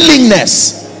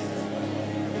unwillingness.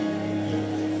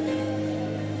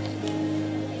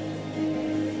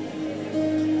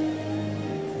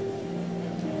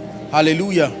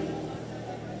 Hallelujah.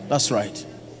 That's right.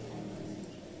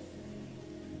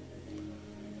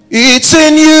 It's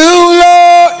in you,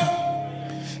 Lord.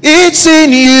 It's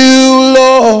in you,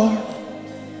 Lord.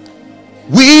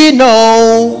 We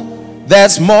know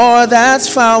there's more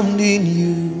that's found in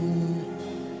you.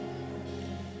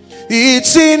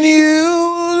 It's in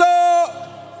you, Lord.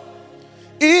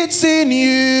 It's in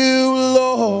you,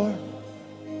 Lord.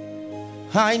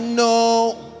 I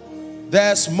know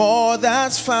there's more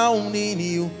that's found in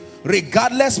you.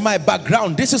 Regardless my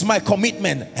background, this is my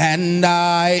commitment. And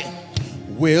I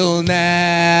will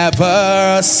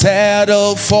never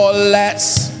settle for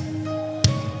less.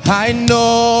 I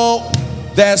know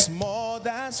there's more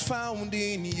that's found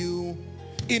in you.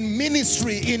 In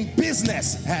ministry, in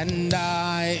business. And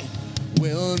I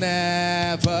will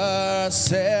never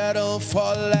settle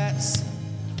for less.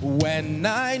 When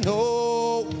I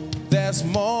know there's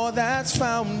more that's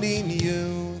found in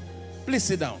you. Please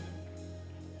sit down.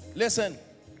 Listen.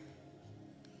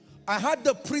 I had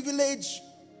the privilege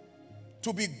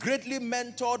to be greatly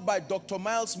mentored by Dr.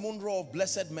 Miles Munro of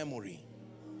blessed memory.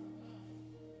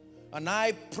 And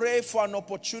I pray for an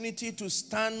opportunity to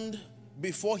stand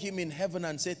before him in heaven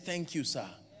and say, thank you, sir,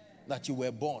 that you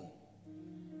were born.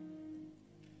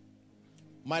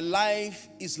 My life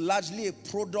is largely a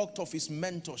product of his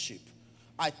mentorship.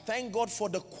 I thank God for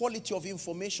the quality of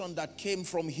information that came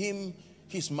from him,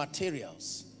 his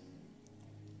materials.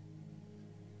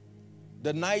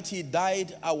 The night he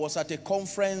died, I was at a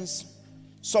conference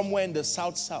somewhere in the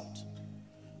South.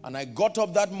 And I got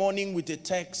up that morning with a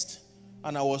text,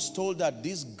 and I was told that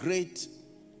this great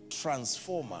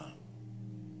transformer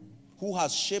who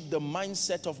has shaped the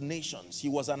mindset of nations, he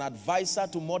was an advisor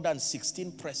to more than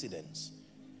 16 presidents,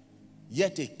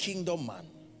 yet a kingdom man.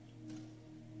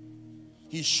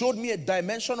 He showed me a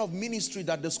dimension of ministry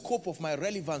that the scope of my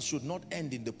relevance should not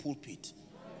end in the pulpit.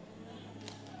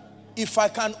 If I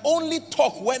can only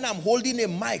talk when I'm holding a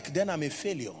mic, then I'm a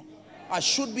failure. I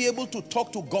should be able to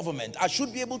talk to government. I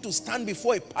should be able to stand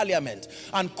before a parliament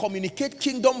and communicate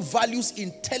kingdom values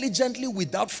intelligently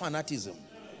without fanaticism.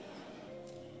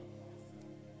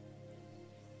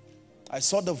 I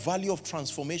saw the value of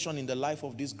transformation in the life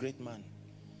of this great man.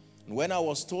 And when I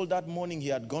was told that morning he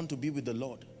had gone to be with the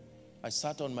Lord, I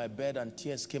sat on my bed and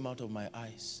tears came out of my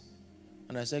eyes.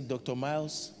 And I said, Dr.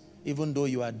 Miles, even though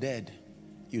you are dead,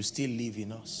 you still live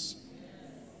in us.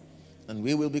 And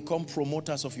we will become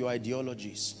promoters of your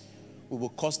ideologies. We will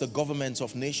cause the governments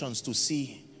of nations to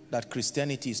see that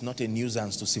Christianity is not a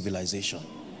nuisance to civilization.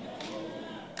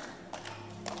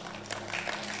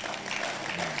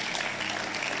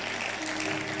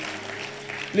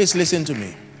 Please listen to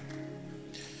me.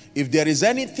 If there is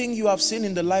anything you have seen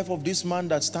in the life of this man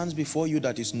that stands before you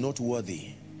that is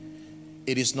noteworthy,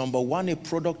 it is number one, a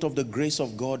product of the grace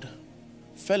of God,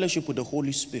 fellowship with the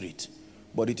Holy Spirit,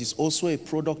 but it is also a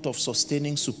product of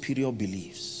sustaining superior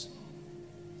beliefs.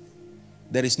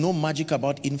 There is no magic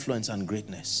about influence and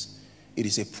greatness. It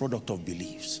is a product of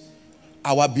beliefs.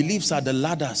 Our beliefs are the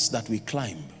ladders that we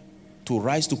climb to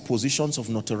rise to positions of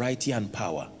notoriety and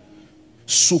power.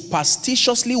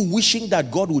 Superstitiously wishing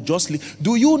that God would just leave.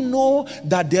 Do you know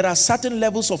that there are certain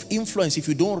levels of influence? If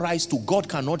you don't rise to, God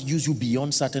cannot use you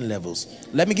beyond certain levels.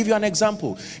 Let me give you an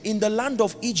example. In the land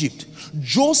of Egypt,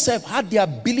 Joseph had the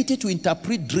ability to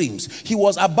interpret dreams. He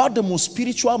was about the most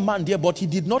spiritual man there, but he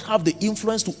did not have the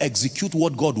influence to execute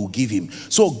what God would give him.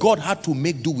 So God had to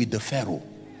make do with the Pharaoh.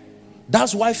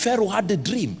 That's why Pharaoh had the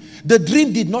dream. The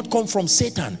dream did not come from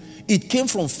Satan. It came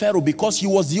from Pharaoh because he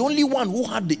was the only one who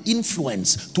had the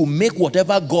influence to make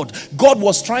whatever God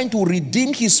was trying to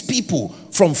redeem his people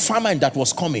from famine that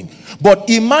was coming. But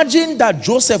imagine that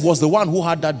Joseph was the one who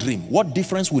had that dream. What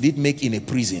difference would it make in a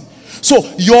prison? So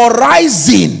your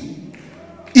rising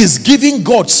is giving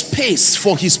God space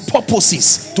for his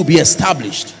purposes to be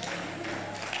established.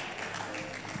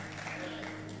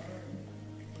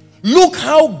 Look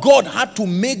how God had to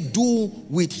make do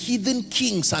with heathen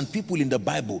kings and people in the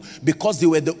Bible, because they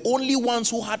were the only ones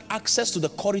who had access to the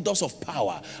corridors of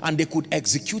power and they could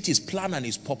execute his plan and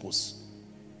his purpose.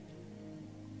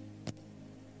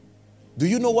 Do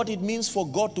you know what it means for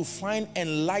God to find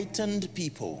enlightened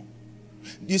people?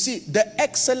 You see, the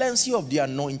excellency of the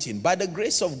anointing. By the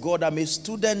grace of God, I'm a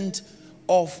student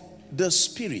of the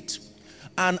Spirit.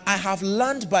 And I have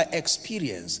learned by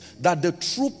experience that the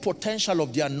true potential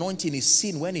of the anointing is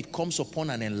seen when it comes upon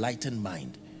an enlightened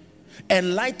mind.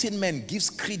 Enlightenment gives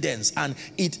credence and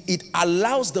it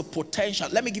allows the potential.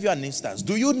 Let me give you an instance.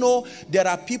 Do you know there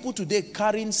are people today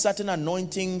carrying certain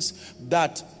anointings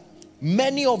that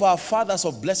many of our fathers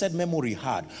of blessed memory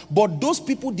had, but those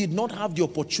people did not have the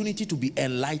opportunity to be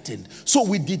enlightened. So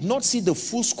we did not see the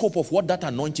full scope of what that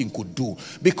anointing could do,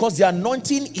 because the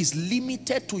anointing is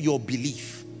limited to your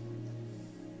belief.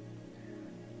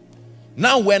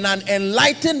 Now, when an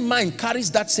enlightened mind carries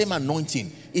that same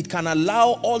anointing, it can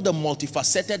allow all the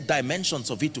multifaceted dimensions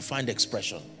of it to find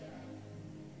expression.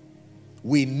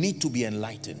 We need to be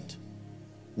enlightened.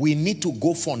 We need to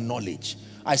go for knowledge.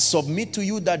 I submit to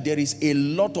you that there is a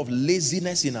lot of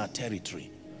laziness in our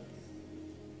territory.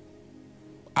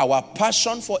 Our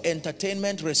passion for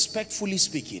entertainment, respectfully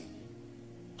speaking,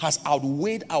 has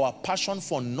outweighed our passion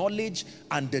for knowledge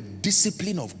and the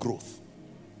discipline of growth.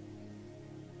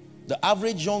 The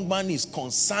average young man is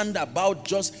concerned about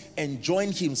just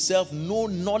enjoying himself, no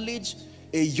knowledge.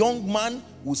 A young man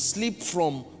will sleep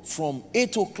from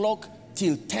 8 o'clock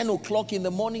till 10 o'clock in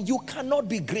the morning. You cannot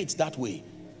be great that way.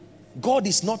 God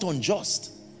is not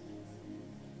unjust.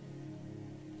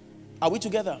 Are we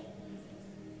together?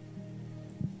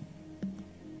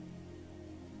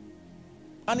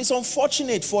 And it's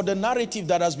unfortunate for the narrative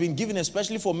that has been given,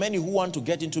 especially for many who want to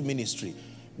get into ministry,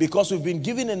 because we've been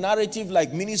given a narrative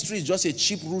like ministry is just a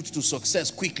cheap route to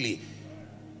success quickly.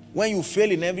 When you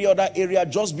fail in every other area,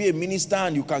 just be a minister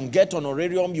and you can get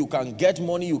honorarium, you can get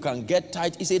money, you can get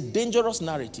tithe. It's a dangerous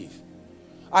narrative.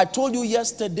 I told you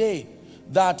yesterday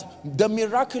that the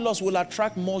miraculous will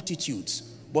attract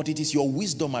multitudes, but it is your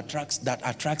wisdom that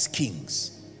attracts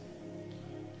kings.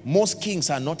 Most kings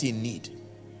are not in need.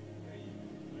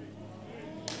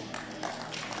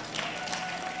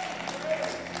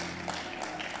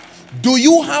 Do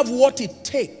you have what it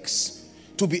takes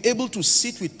to be able to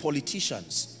sit with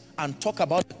politicians and talk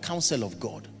about the counsel of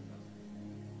God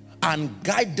and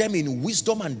guide them in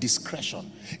wisdom and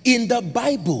discretion? In the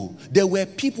Bible, there were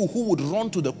people who would run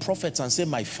to the prophets and say,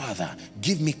 my father,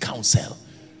 give me counsel.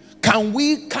 Can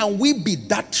we be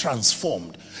that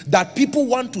transformed that people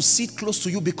want to sit close to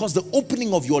you because the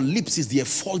opening of your lips is the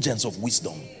effulgence of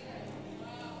wisdom?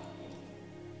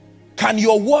 Can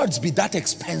your words be that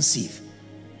expensive?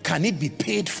 Can it be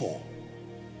paid for?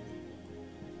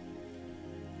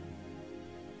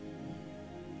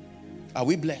 Are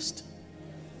we blessed?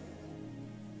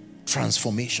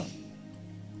 Transformation.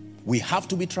 We have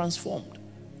to be transformed.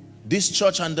 This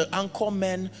church and the anchor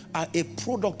men are a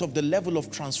product of the level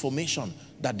of transformation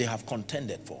that they have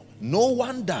contended for. No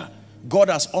wonder God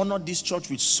has honored this church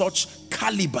with such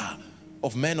caliber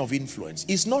of men of influence.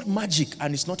 It's not magic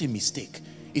and it's not a mistake.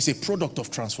 It's a product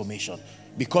of transformation,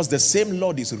 because the same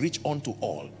Lord is rich unto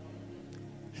all.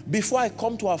 Before I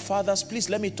come to our fathers, please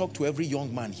let me talk to every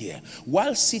young man here.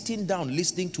 While sitting down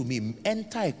listening to me,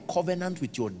 enter a covenant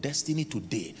with your destiny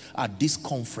today at this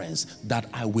conference that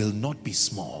I will not be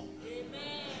small.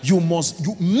 You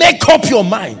make up your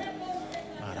mind.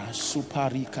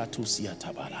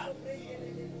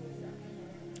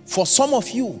 For some of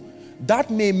you,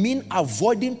 that may mean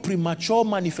avoiding premature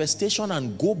manifestation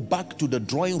and go back to the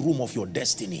drawing room of your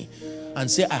destiny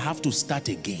and say, I have to start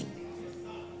again.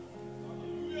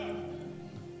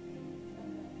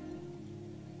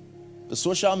 The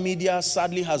social media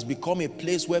sadly has become a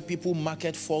place where people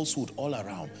market falsehood all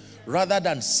around. Rather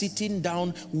than sitting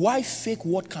down, why fake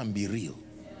what can be real?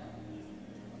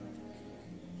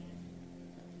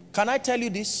 Can I tell you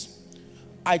this?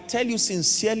 I tell you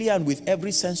sincerely and with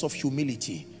every sense of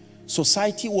humility,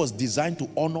 society was designed to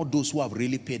honor those who have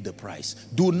really paid the price.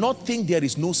 Do not think there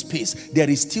is no space. There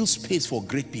is still space for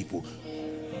great people.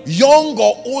 Young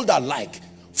or old alike.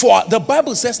 For the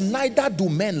Bible says, neither do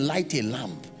men light a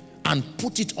lamp and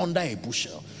put it under a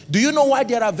bushel. Do you know why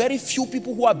there are very few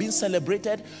people who are being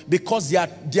celebrated? Because they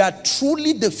are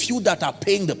truly the few that are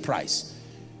paying the price.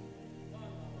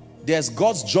 There's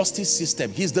God's justice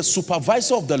system. He's the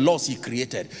supervisor of the laws he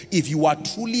created. If you are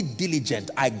truly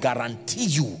diligent, I guarantee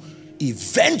you,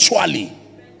 eventually,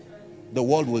 the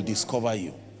world will discover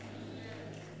you.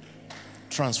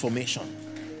 Transformation.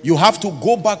 You have to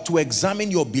go back to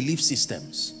examine your belief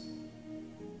systems.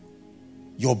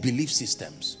 Your belief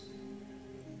systems.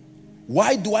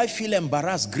 Why do I feel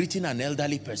embarrassed greeting an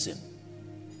elderly person?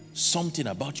 Something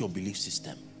about your belief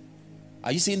system.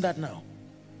 Are you seeing that now?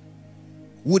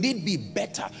 Would it be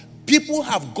better? People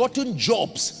have gotten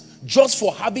jobs just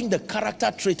for having the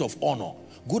character trait of honor.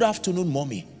 Good afternoon,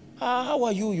 mommy. How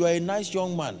are you? You are a nice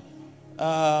young man.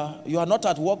 You are not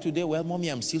at work today. Well, mommy,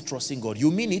 I'm still trusting God.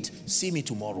 You mean it? See me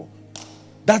tomorrow.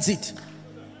 That's it.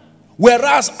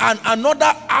 Whereas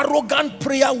another arrogant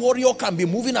prayer warrior can be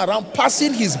moving around,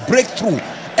 passing his breakthrough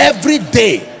every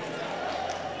day.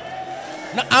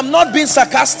 Now, I'm not being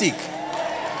sarcastic.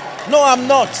 No, I'm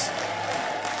not.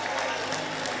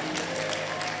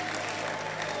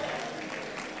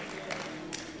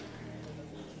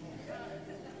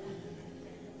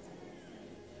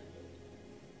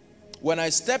 When I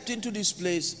stepped into this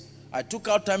place, I took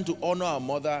out time to honor our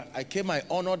mother. I came, I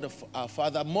honored our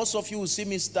father. Most of you will see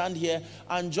me stand here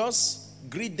and just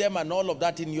greet them and all of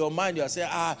that. In your mind, you are saying,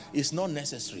 it's not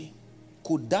necessary.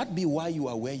 Could that be why you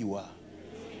are where you are?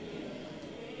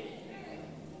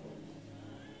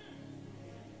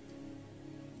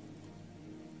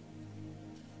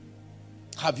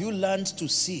 Have you learned to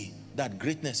see that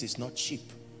greatness is not cheap?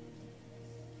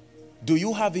 Do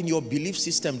you have in your belief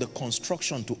system the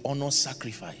construction to honor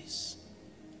sacrifice?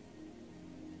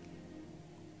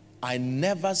 I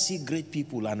never see great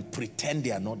people and pretend they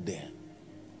are not there.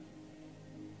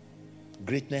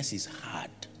 Greatness is hard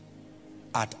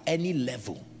at any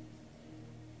level.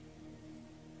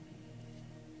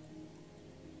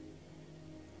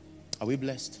 Are we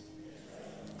blessed?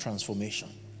 Transformation.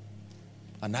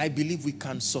 And I believe we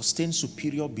can sustain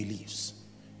superior beliefs.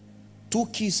 2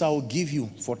 keys I will give you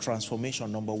for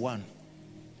transformation. Number 1,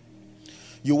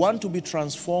 you want to be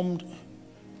transformed,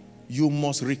 you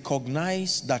must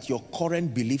recognize that your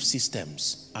current belief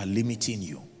systems are limiting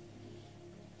you.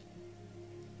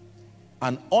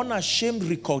 An unashamed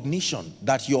recognition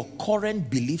that your current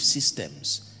belief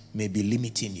systems may be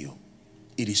limiting you.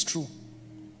 It is true.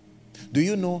 Do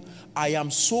you know, I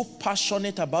am so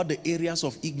passionate about the areas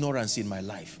of ignorance in my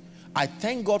life. I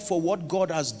thank God for what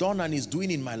God has done and is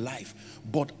doing in my life.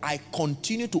 But I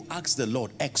continue to ask the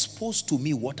Lord, expose to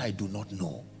me what I do not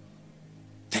know.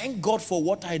 Thank God for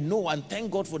what I know and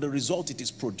thank God for the result it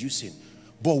is producing.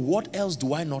 But what else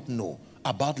do I not know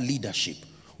about leadership?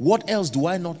 What else do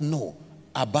I not know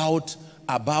about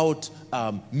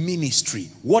ministry?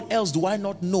 What else do I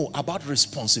not know about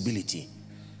responsibility?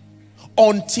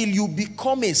 Until you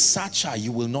become a searcher,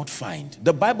 you will not find.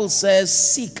 The Bible says,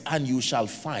 seek and you shall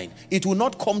find. It will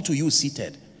not come to you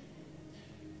seated.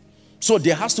 So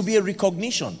there has to be a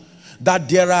recognition that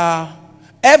there are,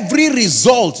 every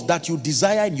result that you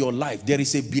desire in your life, there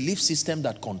is a belief system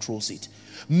that controls it.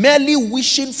 Merely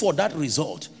wishing for that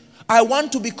result. I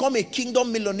want to become a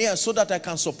kingdom millionaire so that I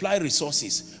can supply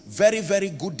resources. Very, very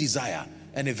good desire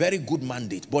and a very good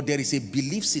mandate. But there is a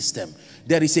belief system.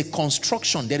 There is a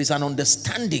construction. There is an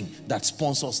understanding that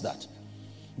sponsors that.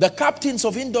 The captains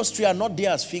of industry are not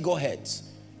there as figureheads.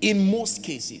 In most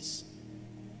cases,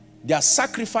 their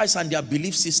sacrifice and their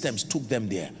belief systems took them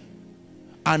there.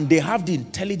 And they have the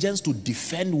intelligence to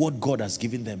defend what God has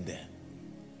given them there.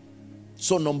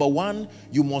 So number one,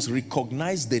 you must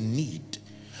recognize the need.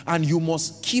 And you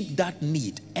must keep that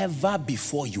need ever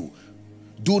before you.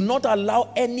 Do not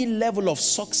allow any level of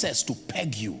success to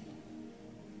peg you.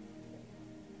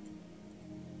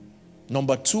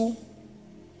 Number two,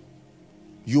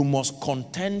 you must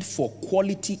contend for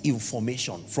quality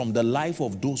information from the life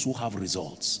of those who have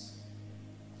results.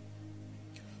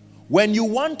 When you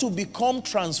want to become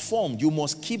transformed, you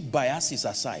must keep biases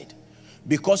aside,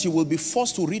 because you will be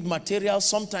forced to read material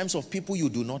sometimes of people you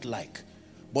do not like.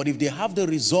 But if they have the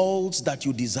results that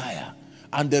you desire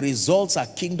and the results are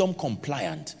kingdom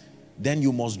compliant, then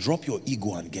you must drop your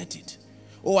ego and get it.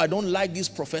 Oh, I don't like this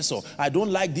professor. I don't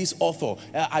like this author.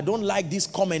 I don't like this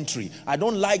commentary. I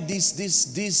don't like this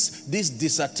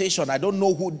dissertation. I don't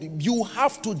know who. You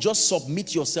have to just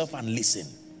submit yourself and listen.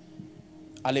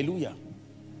 Hallelujah.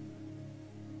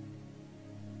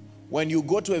 When you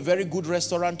go to a very good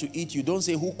restaurant to eat, you don't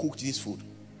say who cooked this food.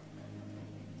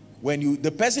 When the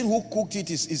person who cooked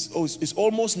it is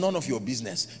almost none of your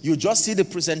business. You just see the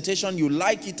presentation, you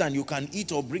like it, and you can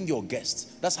eat or bring your guests.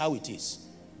 That's how it is.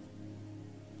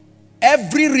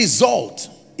 Every result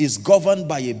is governed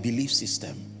by a belief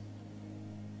system.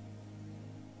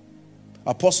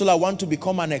 Apostle, I want to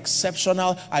become an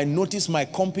exceptional. I notice my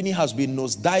company has been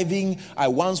nosediving. I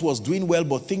once was doing well,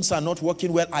 but things are not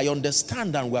working well. I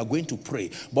understand, and we are going to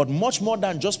pray. But much more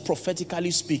than just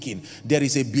prophetically speaking, there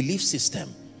is a belief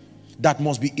system that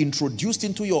must be introduced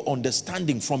into your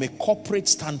understanding from a corporate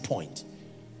standpoint.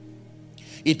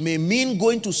 It may mean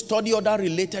going to study other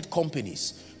related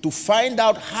companies to find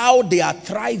out how they are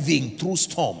thriving through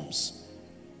storms.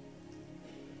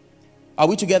 Are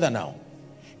we together now?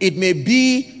 It may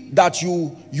be that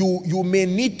you may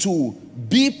need to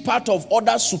be part of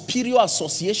other superior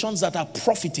associations that are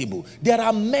profitable. There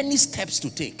are many steps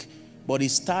to take, but it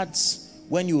starts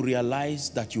when you realize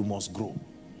that you must grow.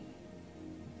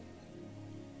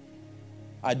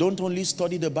 I don't only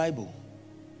study the Bible.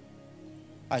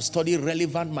 I study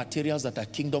relevant materials that are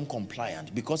kingdom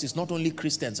compliant, because it's not only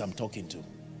Christians I'm talking to.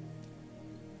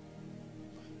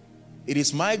 It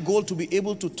is my goal to be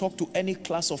able to talk to any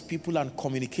class of people and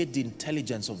communicate the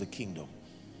intelligence of the kingdom.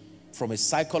 From a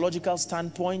psychological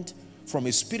standpoint, from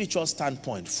a spiritual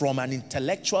standpoint, from an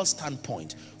intellectual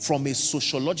standpoint, from a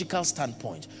sociological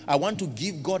standpoint. I want to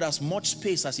give God as much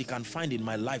space as he can find in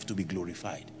my life to be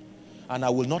glorified. And I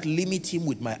will not limit him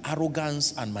with my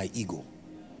arrogance and my ego.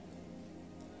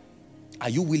 Are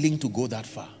you willing to go that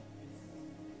far?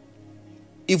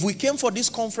 If we came for this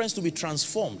conference to be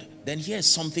transformed, then here's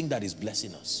something that is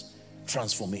blessing us.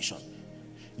 Transformation.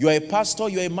 You are a pastor,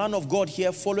 you are a man of God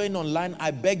here following online.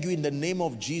 I beg you in the name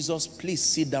of Jesus, please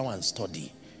sit down and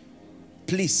study.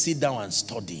 Please sit down and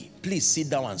study. Please sit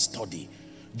down and study.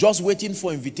 Just waiting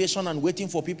for invitation and waiting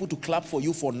for people to clap for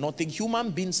you for nothing.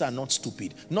 Human beings are not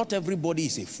stupid. Not everybody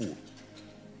is a fool.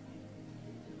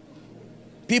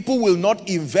 People will not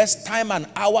invest time and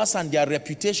hours and their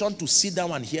reputation to sit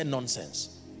down and hear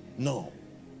nonsense. No.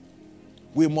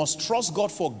 We must trust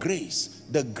God for grace.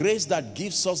 The grace that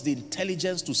gives us the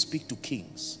intelligence to speak to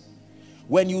kings.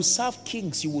 When you serve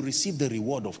kings, you will receive the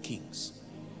reward of kings.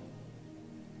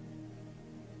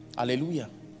 Hallelujah.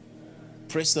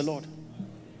 Praise the Lord.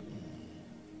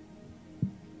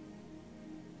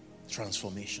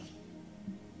 Transformation.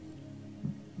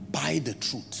 Buy the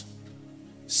truth.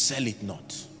 Sell it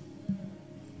not.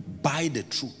 Buy the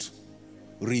truth.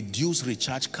 Reduce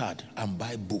recharge card and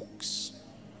buy books.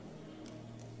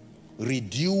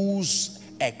 Reduce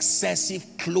excessive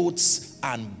clothes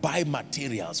and buy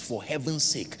materials, for heaven's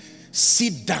sake.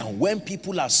 Sit down. When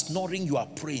people are snoring, you are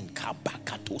praying.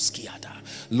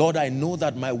 Lord, I know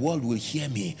that my world will hear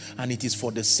me, and it is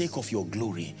for the sake of your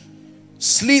glory.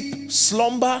 Sleep,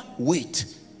 slumber, wait.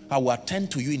 I will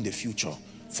attend to you in the future.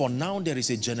 For now, there is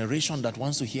a generation that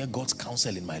wants to hear God's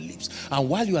counsel in my lips. And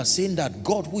while you are saying that,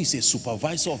 God, who is a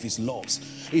supervisor of his laws,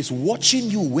 is watching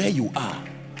you where you are.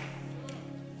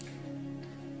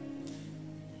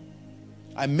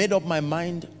 I made up my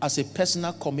mind as a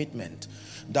personal commitment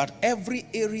that every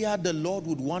area the Lord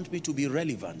would want me to be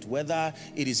relevant, whether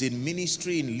it is in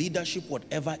ministry, in leadership,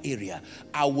 whatever area,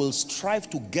 I will strive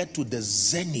to get to the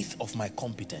zenith of my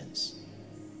competence.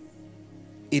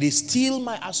 It is still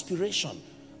my aspiration,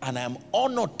 and I am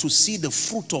honored to see the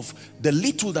fruit of the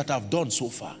little that I've done so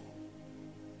far.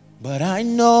 But I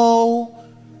know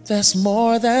there's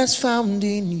more that's found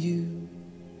in you.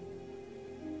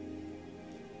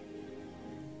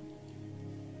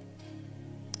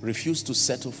 Refuse to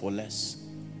settle for less.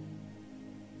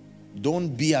 Don't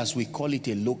be, as we call it,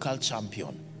 a local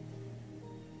champion.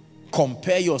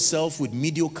 Compare yourself with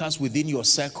mediocres within your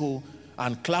circle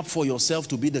and clap for yourself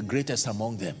to be the greatest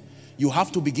among them. You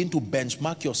have to begin to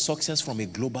benchmark your success from a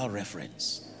global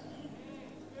reference.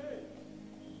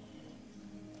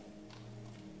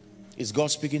 Is God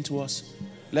speaking to us?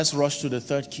 Let's rush to the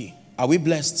third key. Are we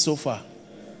blessed so far?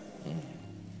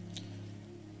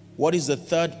 What is the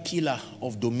third pillar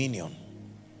of dominion?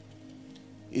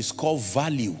 It's called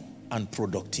value and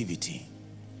productivity.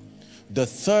 The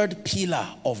third pillar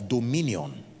of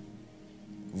dominion,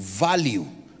 value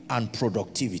and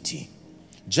productivity.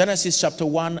 Genesis chapter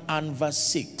 1 and verse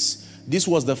 6. This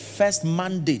was the first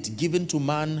mandate given to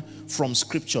man from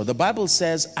scripture. The Bible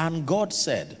says, and God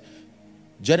said,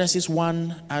 Genesis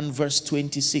 1 and verse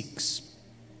 26.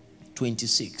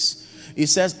 26. It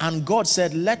says, and God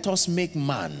said, let us make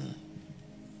man.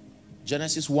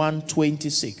 Genesis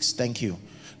 1:26. Thank you.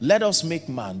 Let us make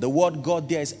man. The word God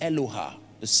there is Eloha,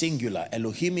 the singular.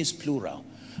 Elohim is plural.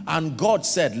 And God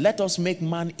said, let us make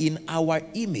man in our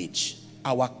image,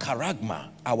 our charagma,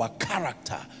 our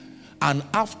character, and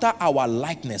after our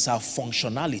likeness, our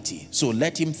functionality. So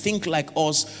let him think like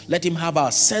us, let him have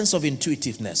our sense of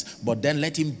intuitiveness, but then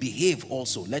let him behave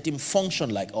also, let him function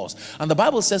like us. And the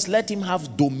Bible says, let him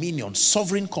have dominion,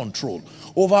 sovereign control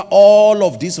over all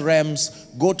of these realms.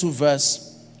 Go to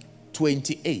verse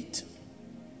 28.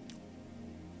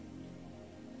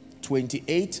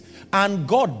 28. And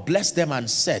God blessed them and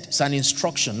said, it's an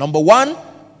instruction. Number one,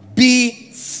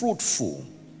 be fruitful.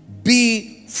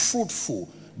 Be fruitful.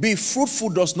 Be fruitful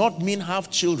does not mean have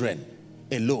children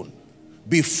alone.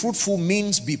 Be fruitful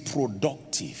means be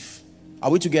productive.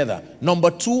 Are we together? Number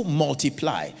two,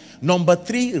 multiply. Number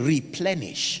three,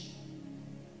 replenish.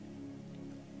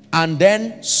 And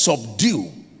then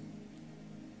subdue.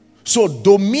 So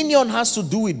dominion has to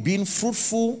do with being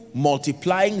fruitful,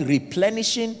 multiplying,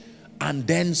 replenishing, and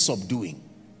then subduing.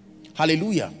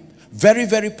 Hallelujah. Very,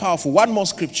 very powerful. One more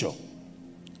scripture.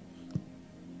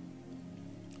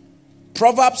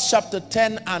 Proverbs chapter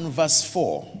 10 and verse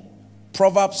 4.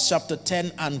 Proverbs chapter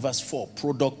 10 and verse 4.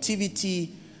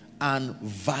 Productivity and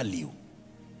value.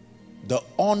 The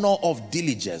honor of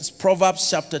diligence. Proverbs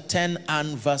chapter 10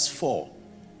 and verse 4.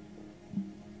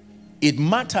 It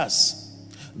matters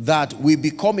that we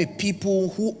become a people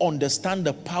who understand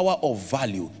the power of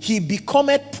value. He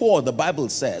becometh poor, the Bible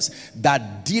says,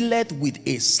 that dealeth with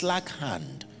a slack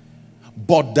hand,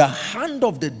 but the hand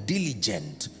of the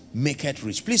diligent maketh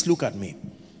rich. Please look at me.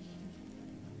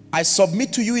 I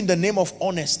submit to you in the name of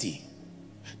honesty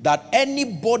that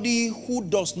anybody who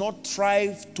does not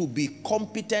strive to be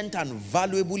competent and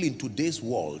valuable in today's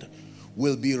world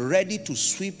will be ready to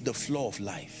sweep the floor of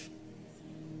life.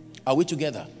 Are we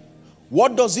together?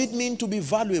 What does it mean to be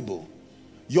valuable?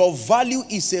 Your value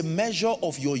is a measure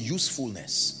of your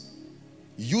usefulness.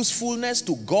 Usefulness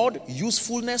to God,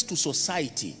 usefulness to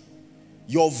society.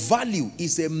 Your value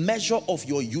is a measure of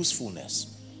your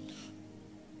usefulness.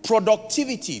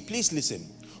 Productivity, please listen.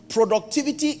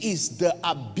 Productivity is the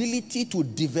ability to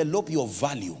develop your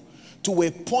value to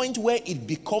a point where it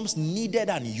becomes needed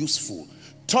and useful,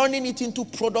 turning it into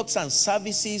products and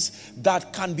services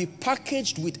that can be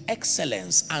packaged with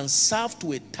excellence and serve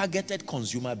to a targeted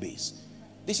consumer base.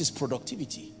 This is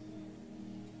productivity.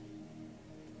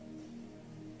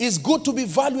 It's good to be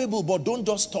valuable, but don't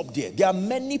just stop there. There are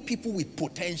many people with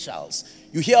potentials.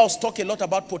 You hear us talk a lot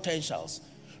about potentials.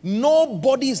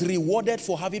 Nobody is rewarded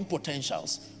for having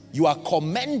potentials. You are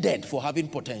commended for having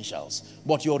potentials,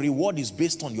 but your reward is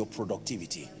based on your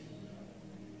productivity.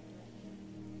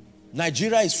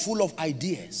 Nigeria is full of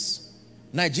ideas.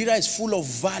 Nigeria is full of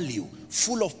value,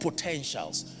 full of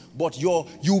potentials. But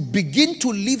you begin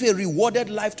to live a rewarded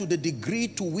life to the degree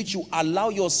to which you allow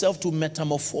yourself to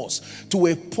metamorphose to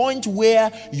a point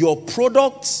where your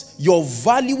products, your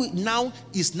value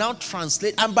is now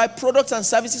translated. And by products and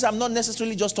services, I'm not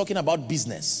necessarily just talking about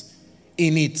business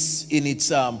in its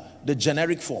the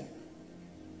generic form.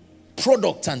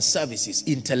 Products and services,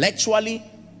 intellectually,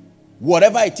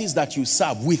 whatever it is that you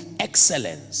serve with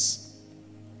excellence.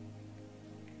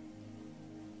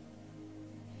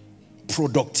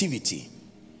 Productivity.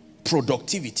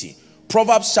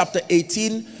 Proverbs chapter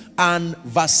 18 and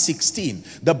verse 16.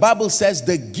 The Bible says,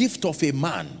 the gift of a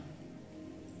man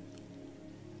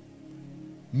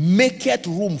maketh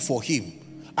room for him.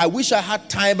 I wish I had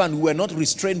time and we were not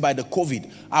restrained by the COVID.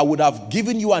 I would have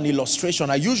given you an illustration.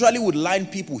 I usually would line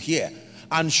people here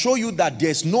and show you that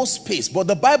there's no space. But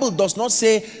the Bible does not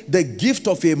say the gift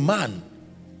of a man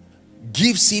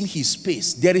gives him his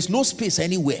space. There is no space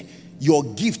anywhere. Your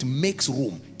gift makes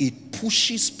room. It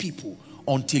pushes people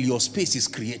until your space is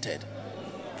created.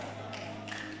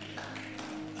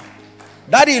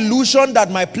 That illusion that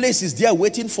my place is there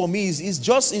waiting for me is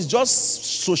just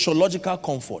sociological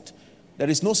comfort. There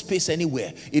is no space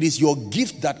anywhere. It is your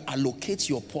gift that allocates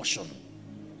your portion.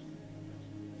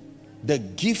 The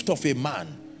gift of a man.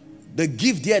 The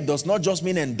gift there does not just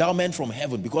mean endowment from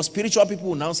heaven, because spiritual people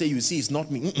will now say, you see, it's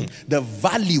not me. The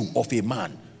value of a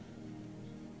man.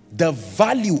 The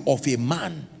value of a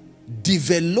man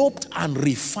developed and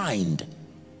refined,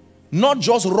 not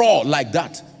just raw like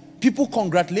that. People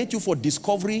congratulate you for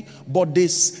discovery, but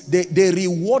they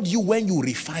reward you when you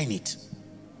refine it.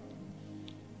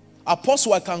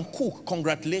 Apostle, I can cook.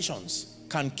 Congratulations.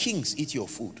 Can kings eat your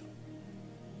food?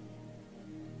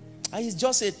 It's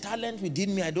just a talent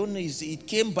within me. I don't know. It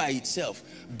came by itself.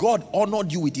 God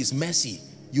honored you with his mercy.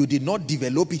 You did not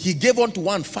develop it. He gave unto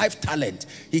one 5 talents.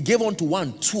 He gave unto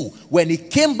one 2. When he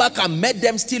came back and met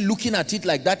them still looking at it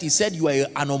like that, he said, you are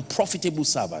an unprofitable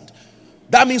servant.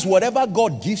 That means whatever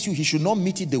God gives you, he should not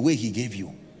meet it the way he gave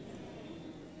you.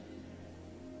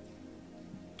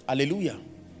 Hallelujah.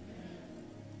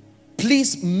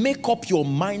 Please make up your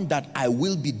mind that I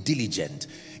will be diligent.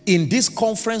 In this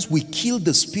conference, we kill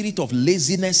the spirit of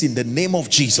laziness in the name of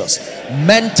Jesus.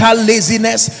 Mental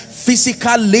laziness,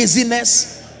 physical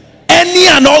laziness, any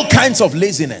and all kinds of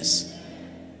laziness.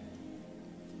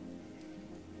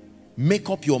 Make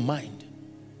up your mind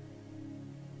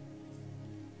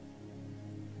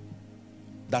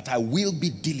that I will be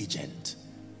diligent.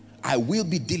 I will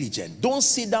be diligent. Don't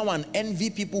sit down and envy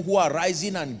people who are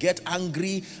rising and get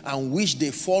angry and wish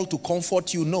they fall to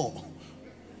comfort you. No.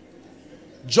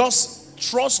 Just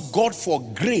trust God for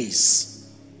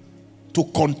grace to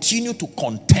continue to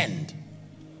contend.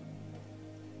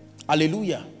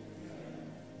 Hallelujah.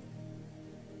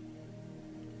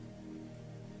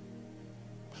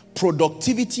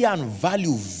 Productivity and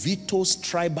value vetoes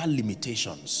tribal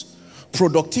limitations.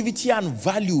 Productivity and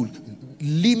value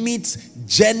limits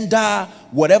gender,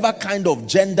 whatever kind of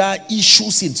gender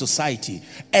issues in society.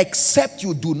 Except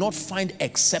you do not find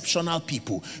exceptional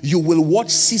people. You will watch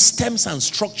systems and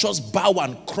structures bow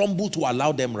and crumble to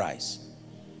allow them rise.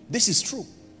 This is true.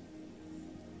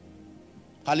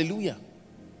 Hallelujah.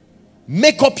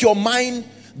 Make up your mind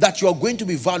that you are going to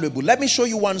be valuable. Let me show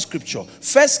you one scripture.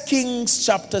 1 Kings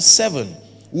chapter 7.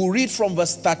 We'll read from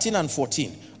verse 13 and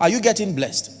 14. Are you getting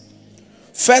blessed?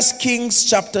 1 Kings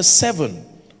chapter 7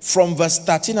 from verse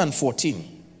 13 and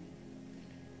 14.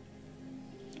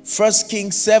 1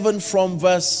 Kings 7 from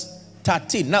verse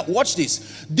 13. Now watch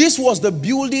this. This was the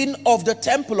building of the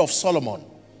temple of Solomon.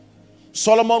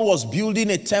 Solomon was building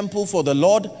a temple for the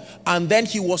Lord, and then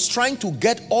he was trying to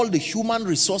get all the human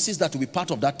resources that will be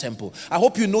part of that temple. I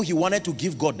hope you know he wanted to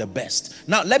give God the best.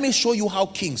 Now let me show you how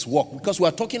kings work, because we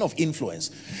are talking of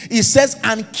influence. It says,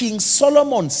 and King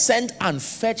Solomon sent and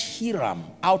fetched Hiram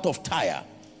out of Tyre.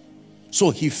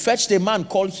 So he fetched a man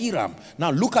called Hiram.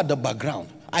 Now look at the background.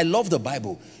 I love the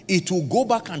Bible. It will go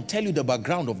back and tell you the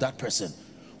background of that person.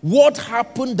 What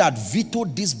happened that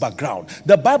vetoed this background?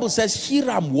 The Bible says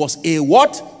Hiram was a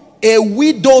what? A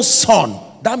widow's son.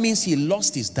 That means he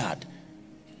lost his dad.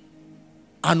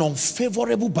 An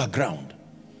unfavorable background.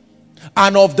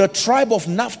 And of the tribe of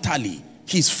Naphtali,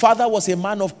 his father was a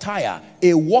man of Tyre,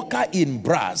 a worker in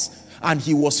brass. And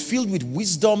he was filled with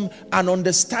wisdom and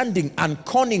understanding and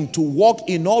cunning to walk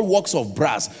in all works of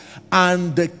brass.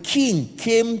 And the king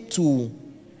came to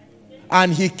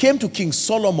King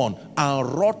Solomon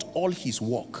and wrought all his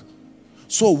work.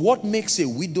 So what makes a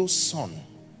widow's son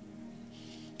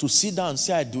to sit down and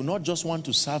say, I do not just want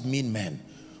to serve mean men.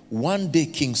 One day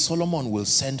King Solomon will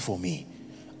send for me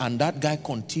And that guy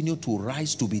continued to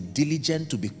rise, to be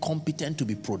diligent, to be competent, to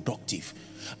be productive.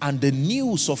 And the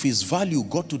news of his value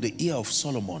got to the ear of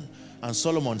Solomon. And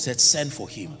Solomon said, send for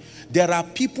him. There are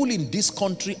people in this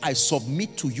country, I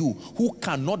submit to you, who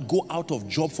cannot go out of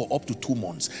job for up to 2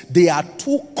 months. They are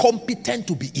too competent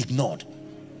to be ignored.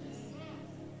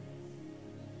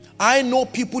 I know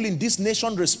people in this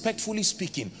nation, respectfully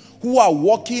speaking, who are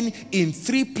working in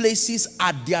 3 places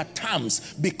at their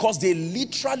terms because they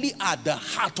literally are the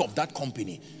heart of that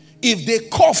company. If they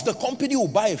cough, the company will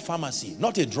buy a pharmacy,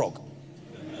 not a drug.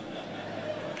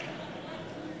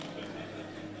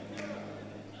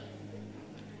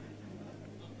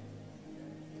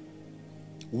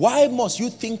 Why must you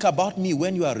think about me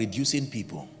when you are reducing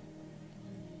people?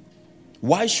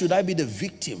 Why should I be the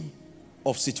victim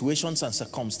of situations and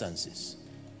circumstances?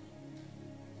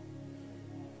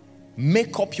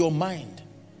 Make up your mind.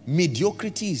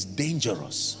 Mediocrity is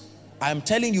dangerous. I am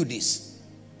telling you this.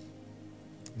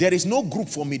 There is no group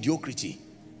for mediocrity.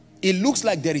 It looks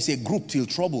like there is a group till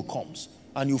trouble comes,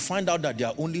 and you find out that there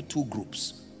are only 2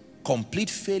 groups: complete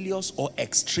failures or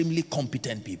extremely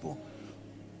competent people.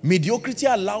 Mediocrity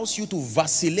allows you to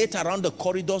vacillate around the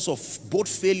corridors of both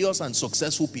failures and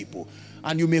successful people.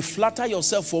 And you may flatter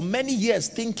yourself for many years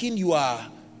thinking you are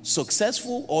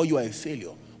successful or you are a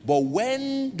failure. But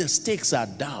when the stakes are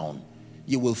down,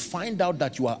 you will find out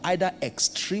that you are either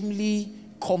extremely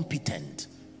competent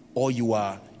or you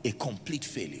are a complete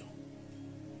failure.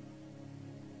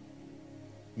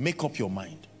 Make up your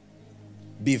mind.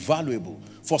 Be valuable.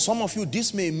 For some of you,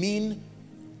 this may mean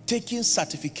taking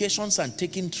certifications and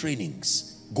taking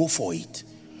trainings. Go for it.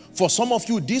 For some of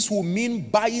you, this will mean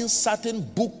buying certain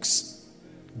books.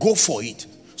 Go for it.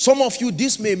 Some of you,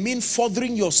 this may mean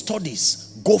furthering your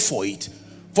studies. Go for it.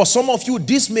 For some of you,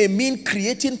 this may mean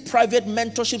creating private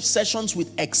mentorship sessions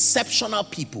with exceptional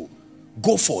people.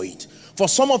 Go for it. For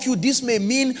some of you, this may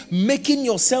mean making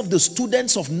yourself the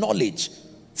students of knowledge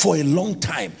for a long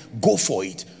time. Go for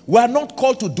it. We are not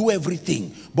called to do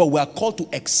everything, but we are called to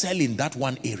excel in that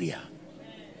one area.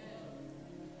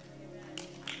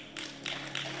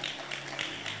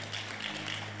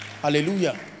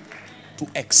 Hallelujah. To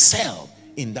excel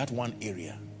in that one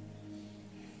area.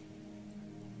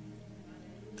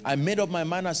 I made up my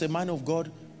mind as a man of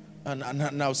God, and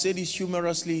I'll say this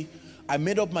humorously, I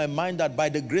made up my mind that by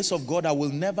the grace of God, I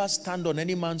will never stand on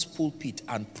any man's pulpit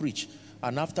and preach.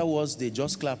 And afterwards, they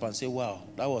just clap and say, wow,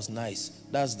 that was nice.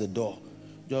 That's the door.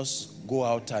 Just go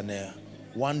out and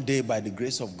one day, by the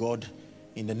grace of God,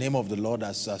 in the name of the Lord,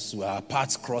 as our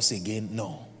paths cross again.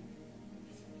 No.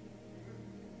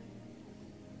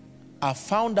 I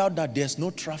found out that there's no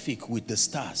traffic with the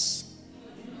stars.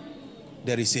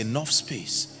 There is enough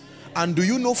space. And do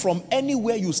you know, from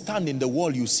anywhere you stand in the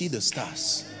world, you see the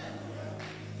stars.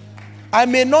 I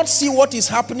may not see what is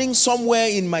happening somewhere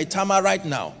in my Tama right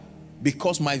now,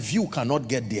 because my view cannot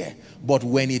get there. But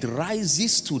when it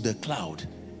rises to the cloud,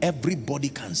 everybody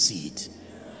can see it.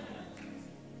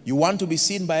 You want to be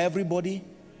seen by everybody?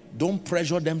 Don't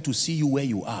pressure them to see you where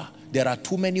you are. There are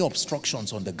too many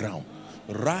obstructions on the ground.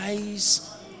 Rise.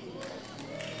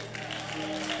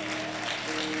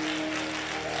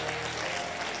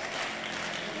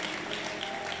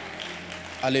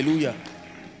 Hallelujah.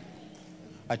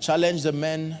 I challenge the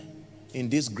men in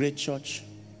this great church,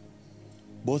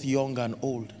 both young and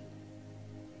old.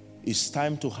 It's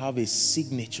time to have a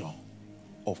signature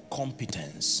of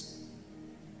competence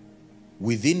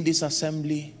within this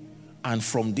assembly, and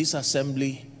from this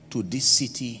assembly to this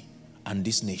city and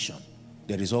this nation.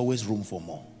 There is always room for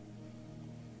more.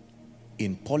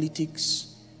 In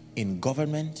politics, in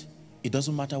government, it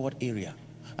doesn't matter what area.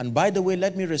 And by the way,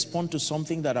 let me respond to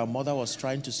something that our mother was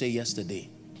trying to say yesterday.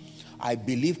 I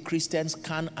believe Christians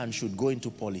can and should go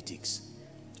into politics.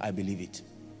 I believe it.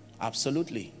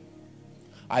 Absolutely.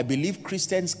 I believe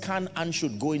Christians can and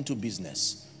should go into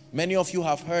business. Many of you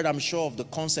have heard, I'm sure, of the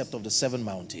concept of the 7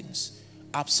 mountains.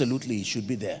 Absolutely, it should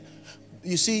be there.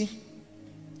 You see,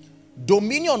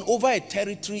 dominion over a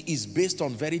territory is based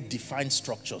on very defined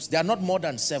structures. There are not more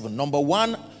than 7. Number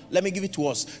 1, let me give it to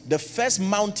us. The first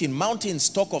mountains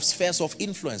talk of spheres of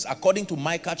influence, according to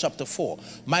Micah chapter 4.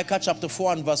 Micah chapter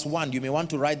 4 and verse 1. You may want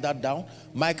to write that down.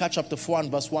 Micah chapter 4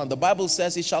 and verse 1. The Bible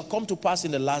says, it shall come to pass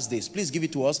in the last days, please give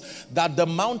it to us, that the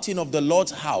mountain of the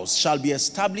Lord's house shall be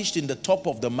established in the top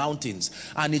of the mountains,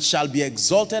 and it shall be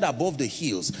exalted above the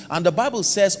hills. And the Bible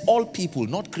says, all people,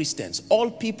 not Christians, all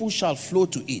people shall flow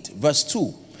to it. Verse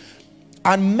 2.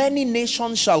 And many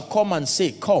nations shall come and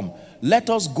say, come, let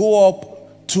us go up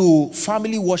to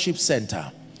Family Worship Center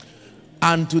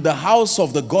and to the house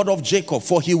of the God of Jacob,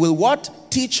 for he will what?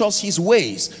 teach us his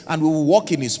ways, and we will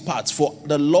walk in his paths. For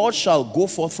the Lord shall go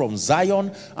forth from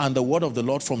Zion, and the word of the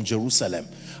Lord from Jerusalem.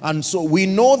 And so we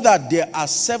know that there are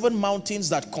 7 mountains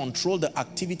that control the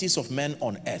activities of men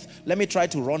on earth. Let me try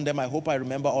to run them. I hope I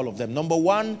remember all of them. Number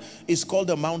 1 is called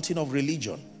the mountain of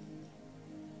religion.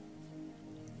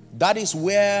 That is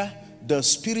where the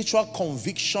spiritual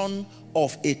conviction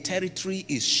of a territory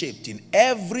is shaped in.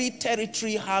 Every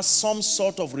territory has some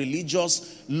sort of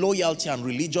religious loyalty and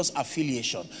religious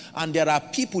affiliation. And there are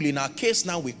people, in our case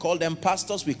now, we call them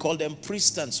pastors, we call them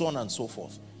priests, and so on and so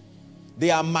forth. They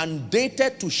are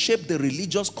mandated to shape the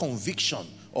religious conviction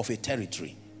of a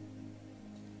territory.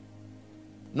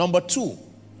 Number 2,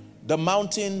 the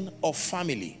mountain of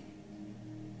family.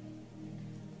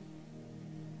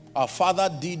 Our father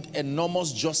did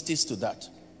enormous justice to that.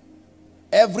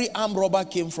 Every armed robber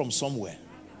came from somewhere.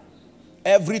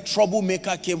 Every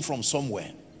troublemaker came from somewhere.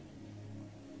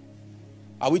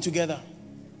 Are we together?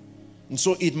 And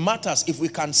so it matters if we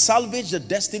can salvage the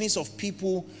destinies of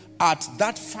people at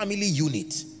that family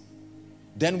unit,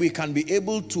 then we can be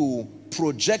able to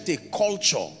project a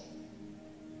culture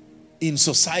in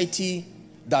society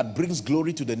that brings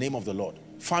glory to the name of the Lord.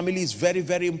 Family is very,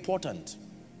 very important.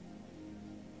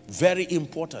 Very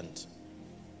important.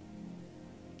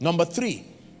 Number 3,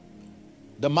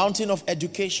 the mountain of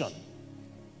education.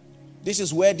 This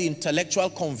is where the intellectual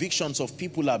convictions of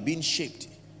people are being shaped.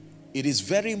 It is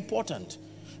very important.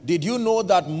 Did you know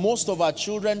that most of our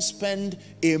children spend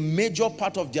a major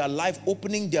part of their life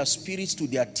opening their spirits to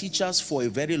their teachers for a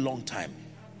very long time,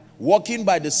 walking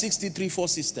by the 63-4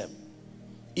 system?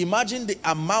 Imagine the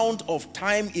amount of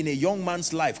time in a young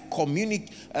man's life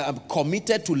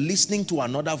committed to listening to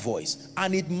another voice.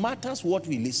 And it matters what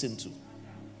we listen to.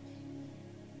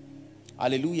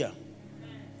 Hallelujah.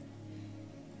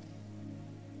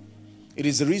 It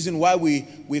is the reason why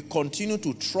we continue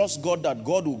to trust God, that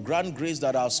God will grant grace,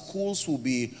 that our schools will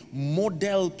be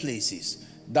model places,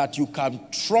 that you can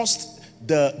trust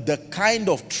the kind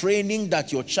of training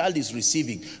that your child is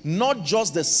receiving. Not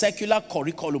just the secular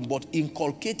curriculum, but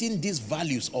inculcating these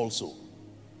values also.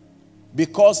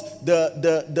 Because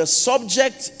the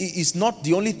subject is not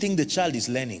the only thing the child is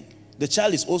learning. The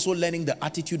child is also learning the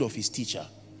attitude of his teacher.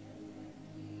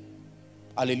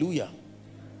 Hallelujah.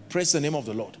 Praise the name of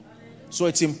the Lord. So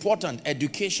it's important.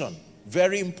 Education,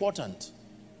 very important.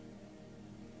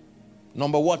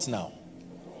 Number what now?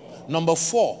 Number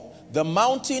 4, the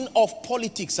mountain of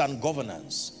politics and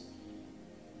governance.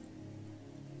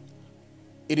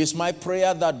 It is my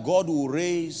prayer that God will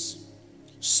raise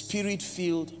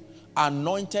spirit-filled,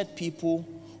 anointed people,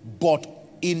 but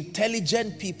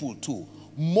intelligent people too.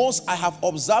 I have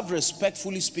observed,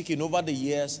 respectfully speaking, over the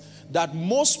years, that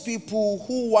most people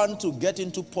who want to get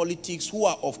into politics, who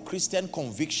are of Christian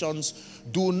convictions,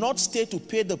 do not stay to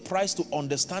pay the price to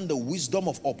understand the wisdom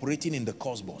of operating in the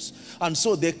cosmos. And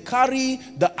so they carry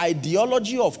the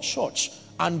ideology of church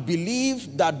and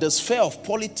believe that the sphere of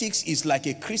politics is like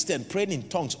a Christian praying in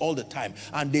tongues all the time,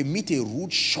 and they meet a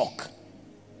rude shock.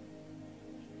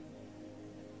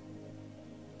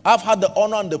 I've had the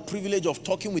honor and the privilege of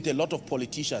talking with a lot of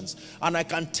politicians, and I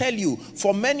can tell you,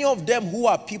 for many of them who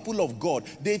are people of God,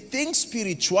 they think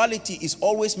spirituality is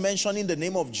always mentioning the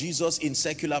name of Jesus in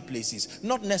secular places.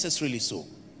 Not necessarily so.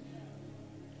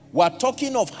 We're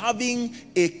talking of having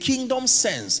a kingdom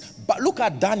sense. But look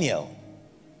at Daniel.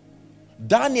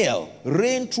 Daniel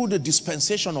reigned through the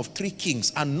dispensation of 3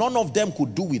 kings, and none of them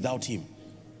could do without him.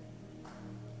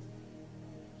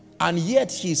 And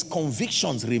yet his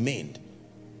convictions remained.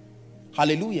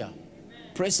 Hallelujah.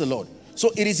 Praise the Lord.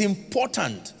 So it is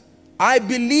important. I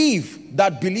believe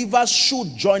that believers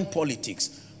should join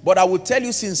politics. But I will tell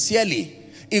you sincerely,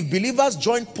 if believers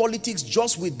join politics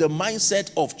just with the mindset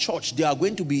of church, they are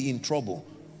going to be in trouble.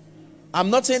 I'm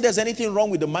not saying there's anything wrong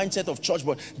with the mindset of church,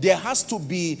 but there has to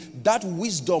be that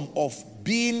wisdom of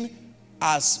being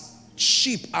as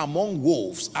sheep among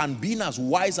wolves and being as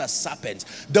wise as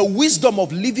serpents. The wisdom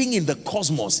of living in the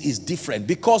cosmos is different,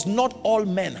 because not all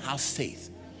men have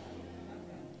faith.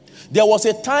 There was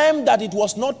a time that it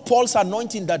was not Paul's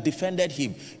anointing that defended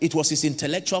him. It was his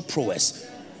intellectual prowess.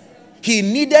 He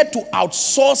needed to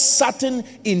outsource certain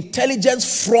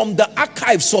intelligence from the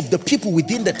archives of the people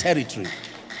within the territory.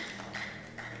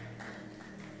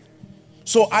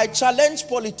 So I challenge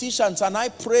politicians, and I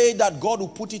pray that God will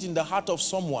put it in the heart of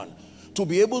someone to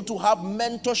be able to have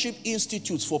mentorship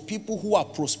institutes for people who are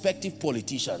prospective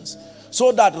politicians,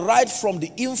 so that right from the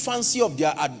infancy of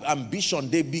their ambition,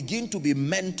 they begin to be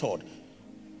mentored.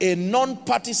 A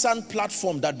non-partisan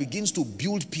platform that begins to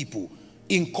build people,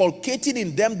 inculcating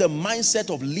in them the mindset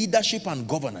of leadership and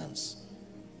governance.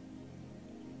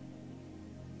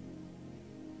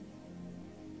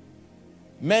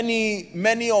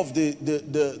 Many of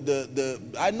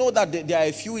I know that there are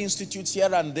a few institutes here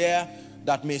and there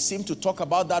that may seem to talk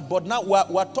about that, but now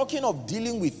we're talking of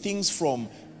dealing with things from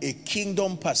a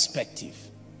kingdom perspective.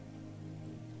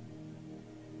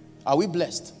 Are we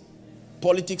blessed?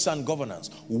 Politics and governance.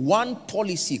 One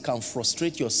policy can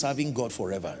frustrate your serving God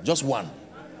forever. Just one.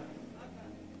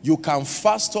 You can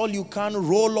fast all you can,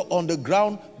 roll on the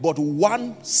ground, but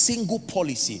one single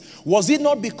policy. Was it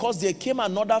not because there came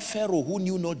another Pharaoh who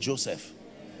knew not Joseph?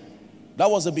 That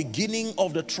was the beginning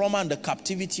of the trauma and the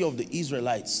captivity of the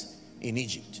Israelites in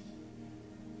Egypt.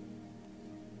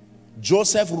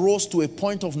 Joseph rose to a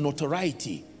point of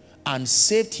notoriety and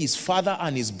saved his father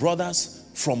and his brothers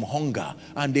from hunger,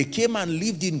 and they came and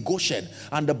lived in Goshen.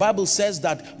 And the Bible says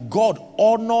that God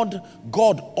honored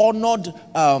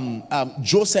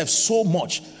Joseph so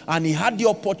much, and he had the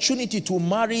opportunity to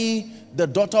marry the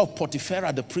daughter of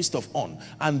Potiphar, the priest of On,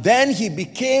 and then he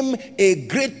became a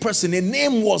great person. A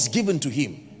name was given to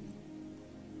him,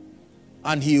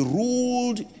 and he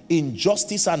ruled in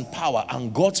justice and power,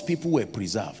 and God's people were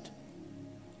preserved.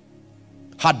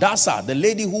 Hadassah, the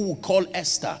lady who we call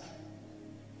Esther,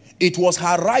 it was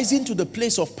her rising to the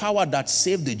place of power that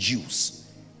saved the Jews.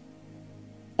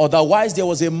 Otherwise, there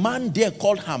was a man there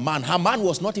called Haman. Haman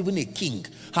was not even a king.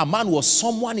 Haman was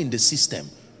someone in the system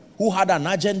who had an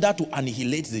agenda to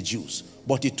annihilate the Jews.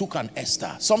 But it took an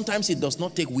Esther. Sometimes it does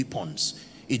not take weapons.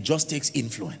 It just takes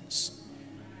influence.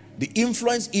 The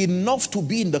influence enough to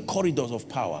be in the corridors of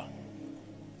power.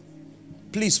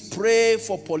 Please pray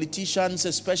for politicians,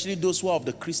 especially those who are of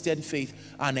the Christian faith,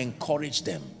 and encourage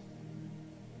them.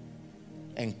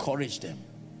 Encourage them.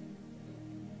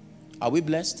 Are we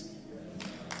blessed?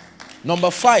 Number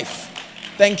 5.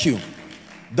 Thank you.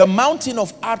 The mountain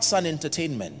of arts and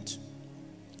entertainment.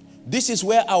 This is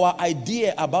where our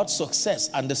idea about success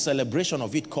and the celebration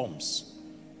of it comes.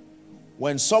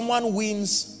 When someone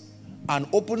wins and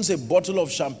opens a bottle of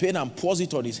champagne and pours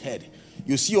it on his head,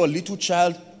 you see your little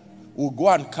child will go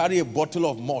and carry a bottle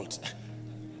of malt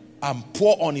and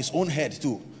pour on his own head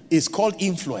too. It's called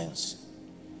influence.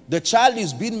 The child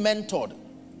is being mentored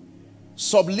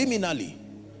subliminally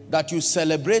that you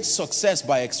celebrate success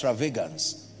by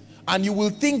extravagance. And you will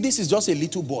think this is just a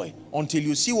little boy until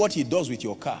you see what he does with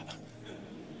your car.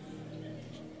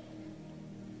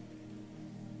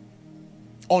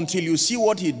 Until you see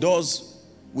what he does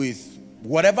with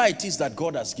whatever it is that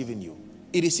God has given you.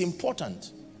 It is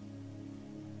important.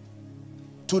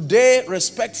 Today,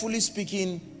 respectfully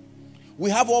speaking, we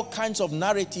have all kinds of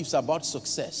narratives about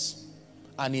success.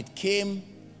 And it came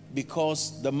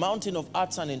because the mountain of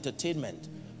arts and entertainment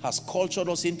has cultured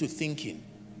us into thinking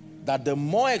that the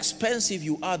more expensive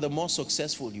you are, the more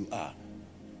successful you are.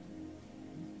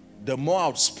 The more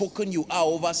outspoken you are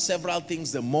over several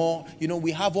things, the more,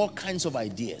 we have all kinds of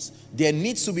ideas. There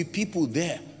needs to be people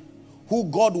there who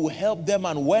God will help them,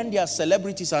 and when they are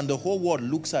celebrities and the whole world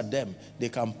looks at them, they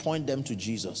can point them to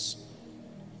Jesus.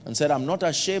 And said, I'm not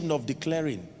ashamed of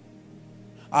declaring.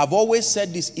 I've always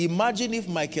said this. Imagine if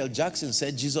Michael Jackson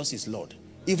said Jesus is Lord,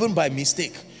 even by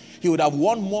mistake. He would have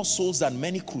won more souls than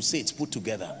many crusades put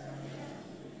together.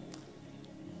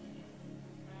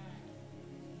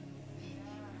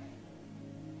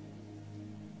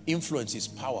 Influence is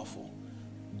powerful.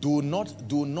 Do not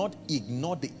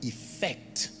ignore the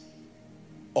effect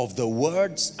of the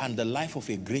words and the life of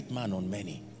a great man on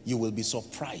many. You will be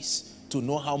surprised to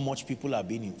know how much people are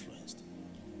being influenced.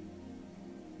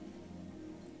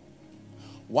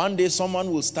 One day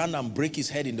someone will stand and break his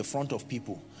head in the front of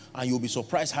people, and you'll be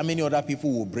surprised how many other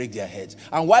people will break their heads.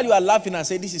 And while you are laughing and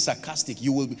say this is sarcastic,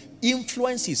 you will be,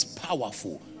 influence is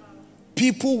powerful.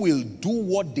 People will do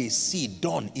what they see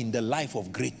done in the life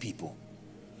of great people.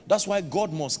 That's why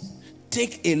God must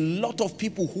take a lot of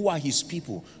people who are his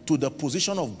people to the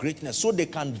position of greatness so they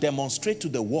can demonstrate to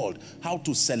the world how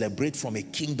to celebrate from a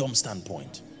kingdom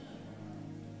standpoint.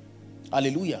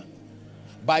 Hallelujah.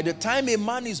 By the time a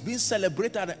man is being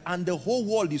celebrated and the whole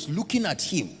world is looking at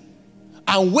him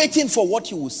and waiting for what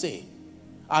he will say,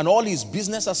 and all his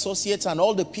business associates and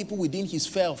all the people within his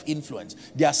sphere of influence,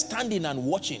 they are standing and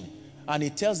watching, and he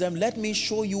tells them, let me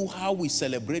show you how we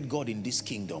celebrate God in this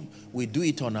kingdom. We do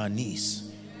it on our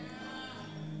knees.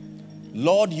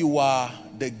 Lord, you are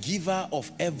the giver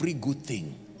of every good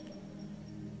thing.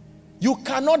 You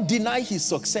cannot deny his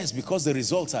success because the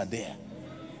results are there.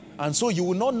 And so you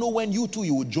will not know when you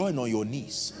will join on your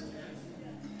knees.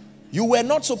 You were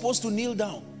not supposed to kneel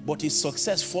down, but his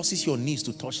success forces your knees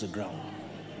to touch the ground.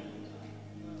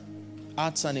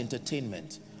 Arts and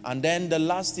entertainment. And then the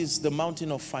last is the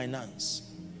mountain of finance.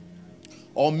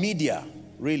 Or media,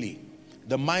 really.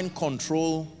 The mind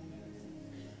control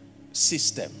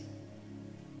system.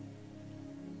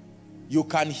 You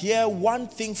can hear one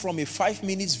thing from a 5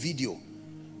 minutes video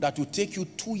that will take you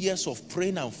 2 years of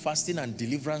praying and fasting and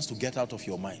deliverance to get out of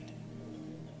your mind.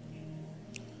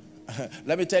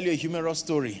 Let me tell you a humorous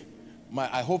story.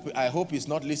 I hope he's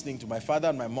not listening to my father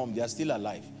and my mom. They are still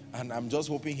alive. And I'm just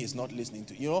hoping he's not listening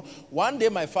to. You know, one day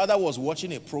my father was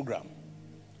watching a program.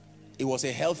 It was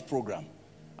a health program.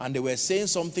 And they were saying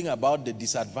something about the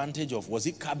disadvantage of, was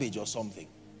it cabbage or something?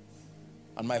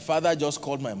 And my father just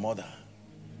called my mother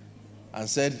and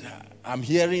said, I'm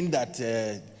hearing that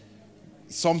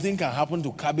something can happen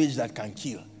to cabbage that can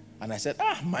kill. And I said,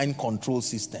 mind control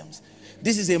systems.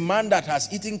 This is a man that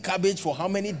has eaten cabbage for how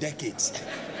many decades?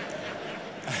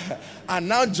 And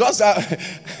now just,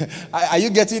 are you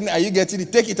getting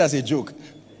it? Take it as a joke.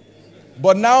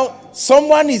 But now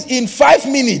someone is in 5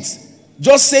 minutes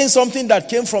just saying something that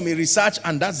came from a research,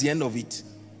 and that's the end of it.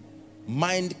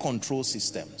 Mind control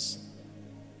systems.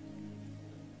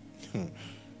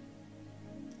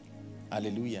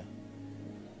 Hallelujah.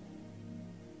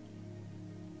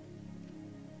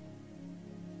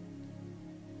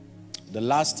 The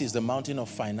last is the mountain of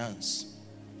finance.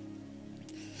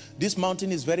 This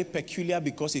mountain is very peculiar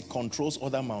because it controls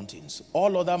other mountains.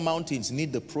 All other mountains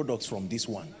need the products from this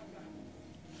one.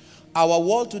 Our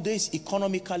world today is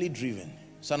economically driven.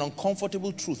 It's an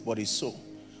uncomfortable truth, but it's so.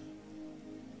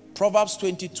 Proverbs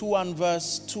 22 and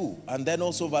verse 2, and then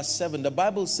also verse 7. The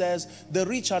Bible says, the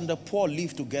rich and the poor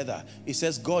live together. It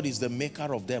says, God is the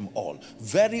maker of them all.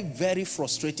 Very, very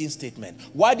frustrating statement.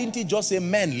 Why didn't he just say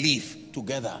men live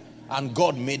together and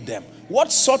God made them?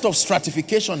 What sort of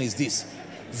stratification is this?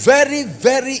 Very,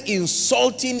 very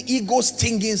insulting,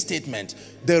 ego-stinging statement.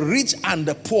 The rich and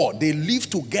the poor, they live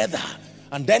together.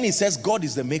 And then he says, God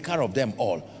is the maker of them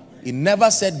all. He never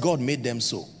said God made them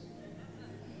so.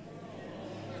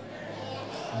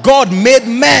 God made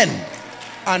men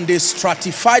and they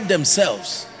stratified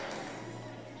themselves.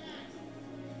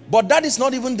 But that is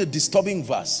not even the disturbing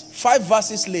verse. 5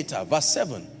 verses later, verse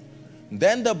 7.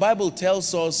 Then the Bible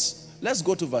tells us, let's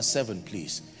go to verse 7,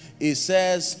 please. It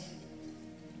says,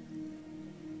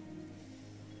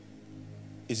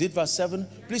 is it verse 7?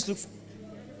 Please look.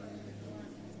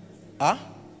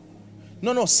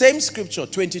 No, same scripture,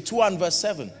 22 and verse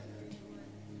 7.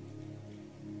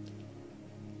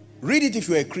 Read it if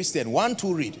you're a Christian. 1,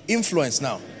 2, read. Influence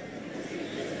now.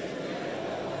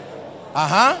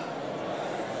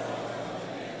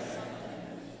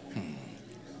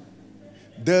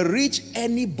 The rich,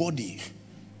 anybody,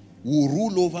 will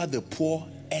rule over the poor,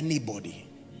 anybody.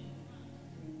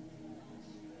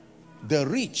 The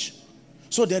rich.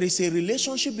 So there is a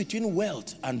relationship between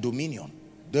wealth and dominion.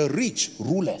 The rich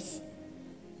ruleth.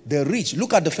 The rich,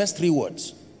 look at the first 3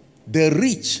 words. The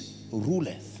rich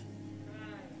ruleth.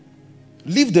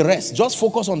 Leave the rest. Just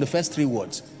focus on the first 3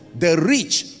 words. The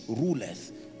rich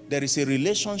ruleth. There is a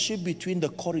relationship between the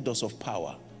corridors of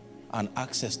power and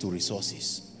access to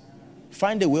resources.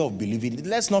 Find a way of believing it.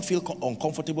 Let's not feel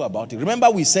uncomfortable about it.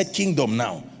 Remember, we said kingdom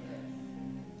now.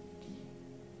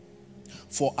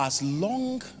 For as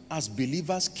long as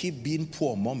believers keep being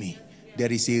poor, mommy,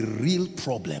 there is a real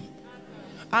problem.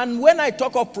 And when I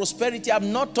talk of prosperity,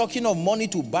 I'm not talking of money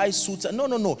to buy suits.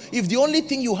 No. If the only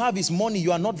thing you have is money,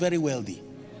 you are not very wealthy.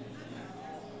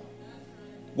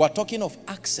 We're talking of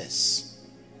access.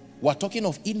 We're talking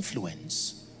of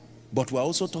influence. But we're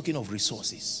also talking of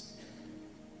resources.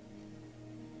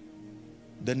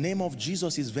 The name of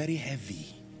Jesus is very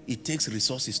heavy. It takes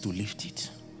resources to lift it.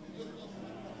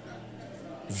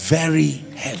 Very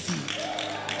heavy.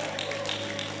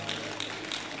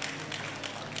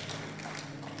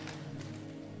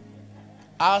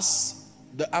 As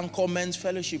the Anchor Men's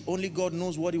Fellowship, only God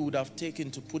knows what it would have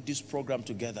taken to put this program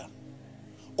together.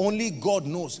 Only God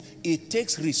knows. It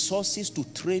takes resources to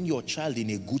train your child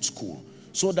in a good school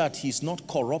so that he's not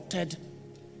corrupted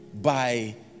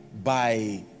by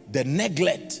the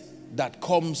neglect that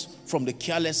comes from the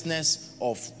carelessness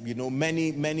of,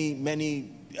 many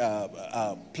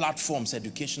platforms,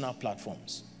 educational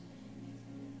platforms.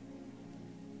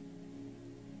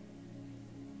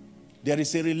 There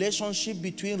is a relationship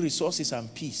between resources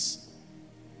and peace.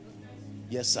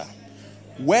 Yes, sir.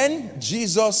 When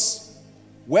Jesus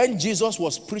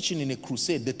was preaching in a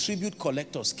crusade, the tribute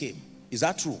collectors came. Is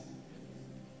that true?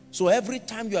 So every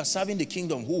time you are serving the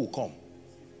kingdom, who will come?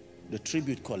 The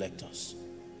tribute collectors.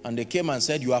 And they came and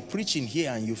said, you are preaching here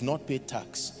and you've not paid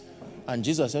tax. And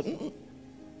Jesus said,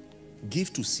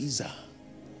 give to Caesar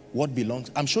what belongs.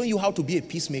 I'm showing you how to be a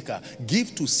peacemaker.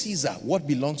 Give to Caesar what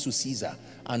belongs to Caesar,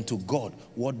 and to God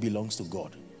what belongs to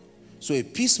God. So a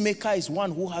peacemaker is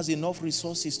one who has enough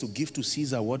resources to give to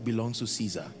Caesar what belongs to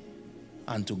Caesar,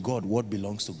 and to God what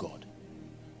belongs to God.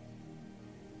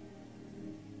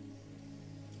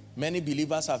 Many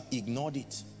believers have ignored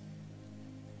it.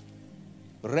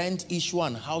 Rent issue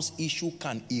and house issue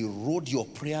can erode your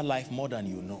prayer life more than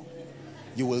you know.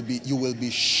 You will be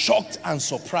shocked and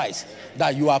surprised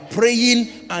that you are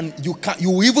praying and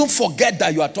you even forget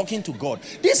that you are talking to God.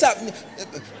 These are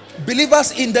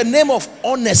believers. In the name of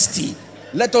honesty,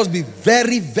 let us be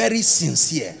very, very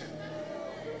sincere.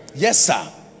 Yes, sir.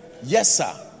 Yes,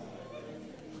 sir.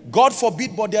 God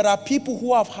forbid, but there are people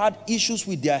who have had issues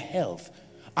with their health,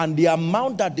 and the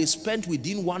amount that they spent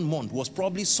within 1 month was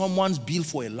probably someone's bill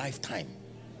for a lifetime.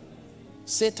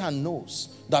 Satan knows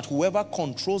that whoever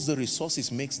controls the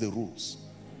resources makes the rules.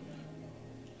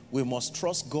 We must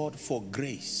trust God for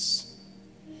grace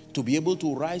to be able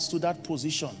to rise to that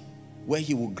position where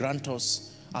he will grant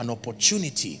us an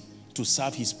opportunity to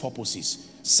serve his purposes.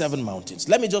 7 mountains.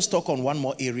 Let me just talk on one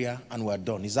more area and we're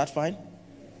done. Is that fine?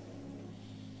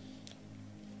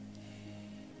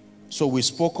 So we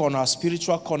spoke on our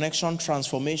spiritual connection,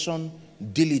 transformation,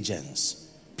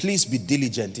 diligence. Please be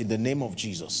diligent in the name of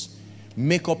Jesus.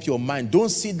 Make up your mind. Don't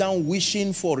sit down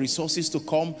wishing for resources to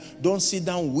come. Don't sit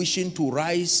down wishing to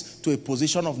rise to a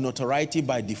position of notoriety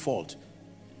by default.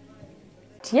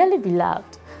 Dearly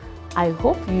beloved, I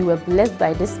hope you were blessed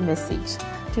by this message.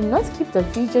 Do not keep the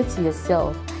video to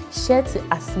yourself. Share to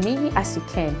as many as you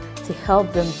can to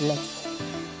help them bless.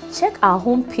 Check our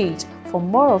homepage for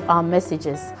more of our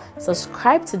messages.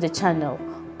 Subscribe to the channel,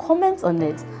 comment on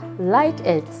it, like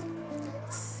it.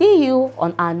 See you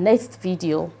on our next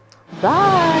video.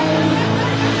 Bye.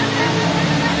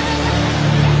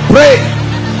 Pray,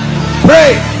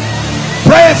 pray,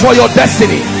 pray for your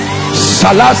destiny.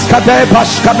 Salaskade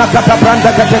bashkana kata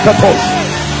branda katekatos.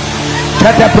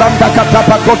 Kete branda kata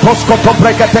pakotos koto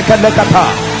brekete lekata.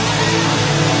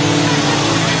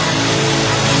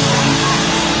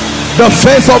 The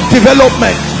phase of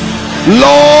development.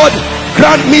 Lord,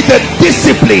 grant me the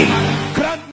discipline